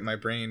to go get my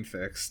brain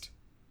fixed.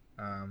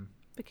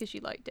 because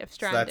you like Death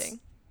Stranding.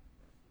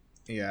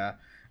 Yeah.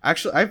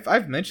 Actually,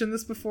 I've mentioned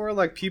this before.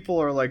 Like, people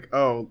are like,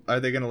 "Oh, are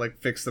they gonna like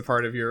fix the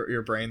part of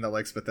your brain that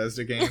likes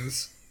Bethesda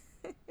games?"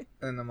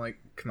 And I'm like,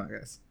 "Come on,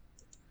 guys."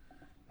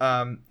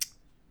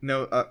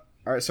 No. All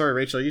right. Sorry,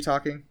 Rachel. Are you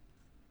talking?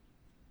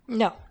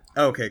 No.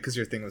 Oh, okay, because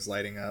your thing was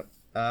lighting up.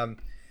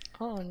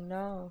 Oh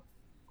no.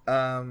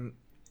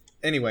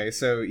 Anyway,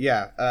 so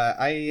yeah,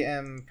 I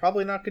am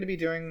probably not going to be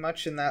doing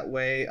much in that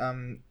way.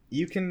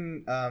 You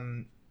can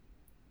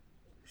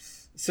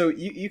So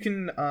you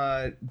can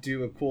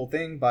do a cool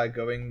thing by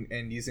going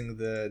and using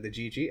the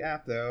GG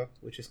app, though,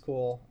 which is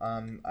cool.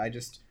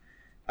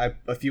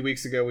 A few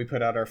weeks ago we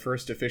put out our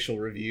first official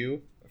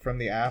review from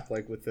the app,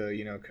 like with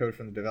the code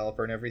from the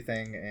developer and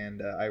everything,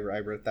 and I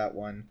wrote that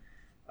one.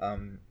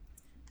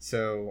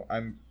 So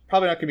I'm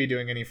probably not gonna be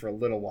doing any for a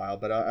little while,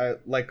 but I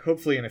like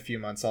hopefully in a few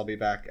months I'll be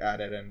back at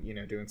it and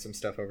doing some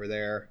stuff over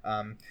there.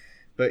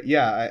 But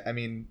yeah, I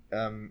mean.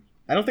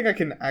 I don't think I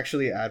can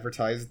actually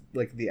advertise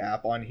like the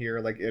app on here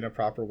like in a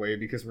proper way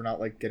because we're not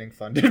like getting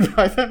funded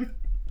by them.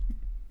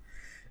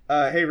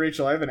 Hey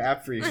Rachel, I have an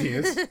app for you to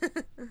use.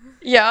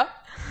 Yeah.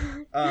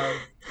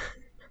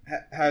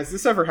 Has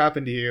this ever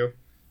happened to you?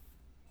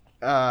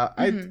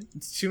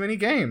 It's too many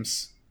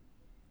games.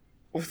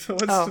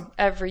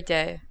 Every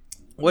day.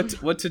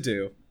 What to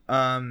do?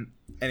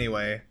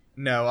 Anyway,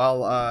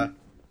 no,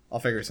 I'll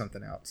figure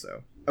something out.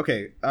 So.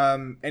 Okay,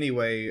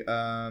 anyway,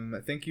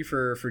 thank you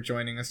for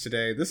joining us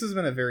today. This has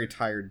been a very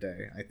tired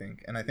day, I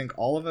think. And I think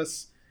all of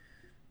us,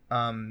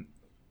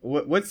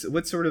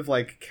 what sort of,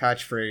 like,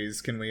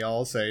 catchphrase can we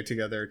all say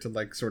together to,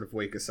 like, sort of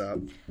wake us up?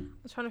 I'm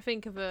trying to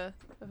think of a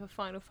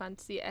Final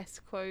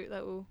Fantasy-esque quote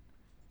that will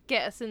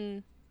get us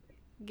in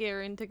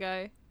gearing to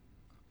go.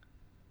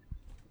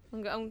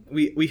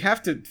 We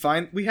have to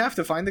find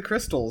the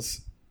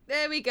crystals.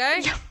 There we go.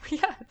 Yeah, we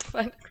have to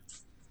find the crystals.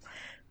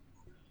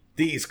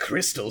 These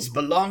crystals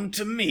belong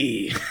to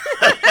me.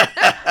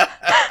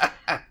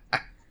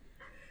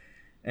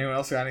 Anyone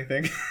else got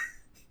anything?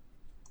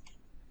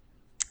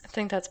 I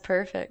think that's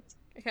perfect.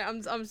 Okay,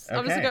 I'm just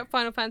looking at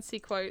Final Fantasy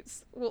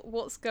quotes.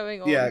 What's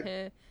going on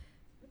here?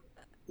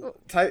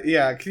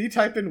 Can you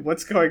type in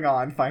what's going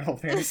on, Final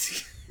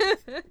Fantasy?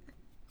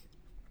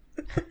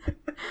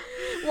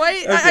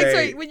 Wait, okay.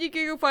 Sorry, when you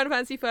Google Final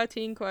Fantasy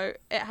 13 quote,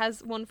 it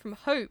has one from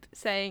Hope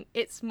saying,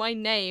 "It's my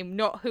name,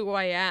 not who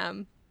I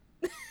am."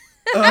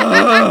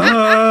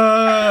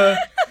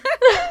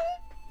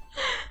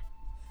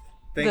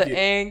 Thank you.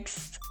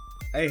 Angst.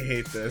 I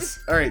hate this.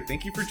 Alright,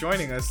 thank you for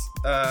joining us.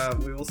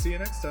 We will see you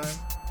next time.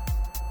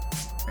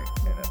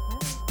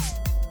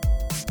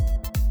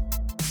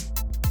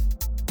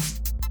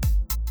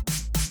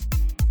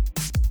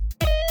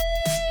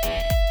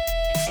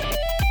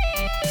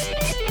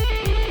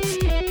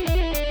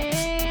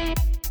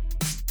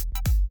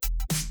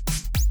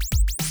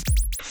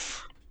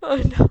 Oh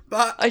no.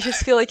 Bye. I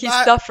just feel like he's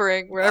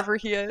suffering wherever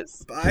he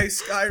is. Bye,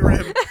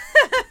 Skyrim.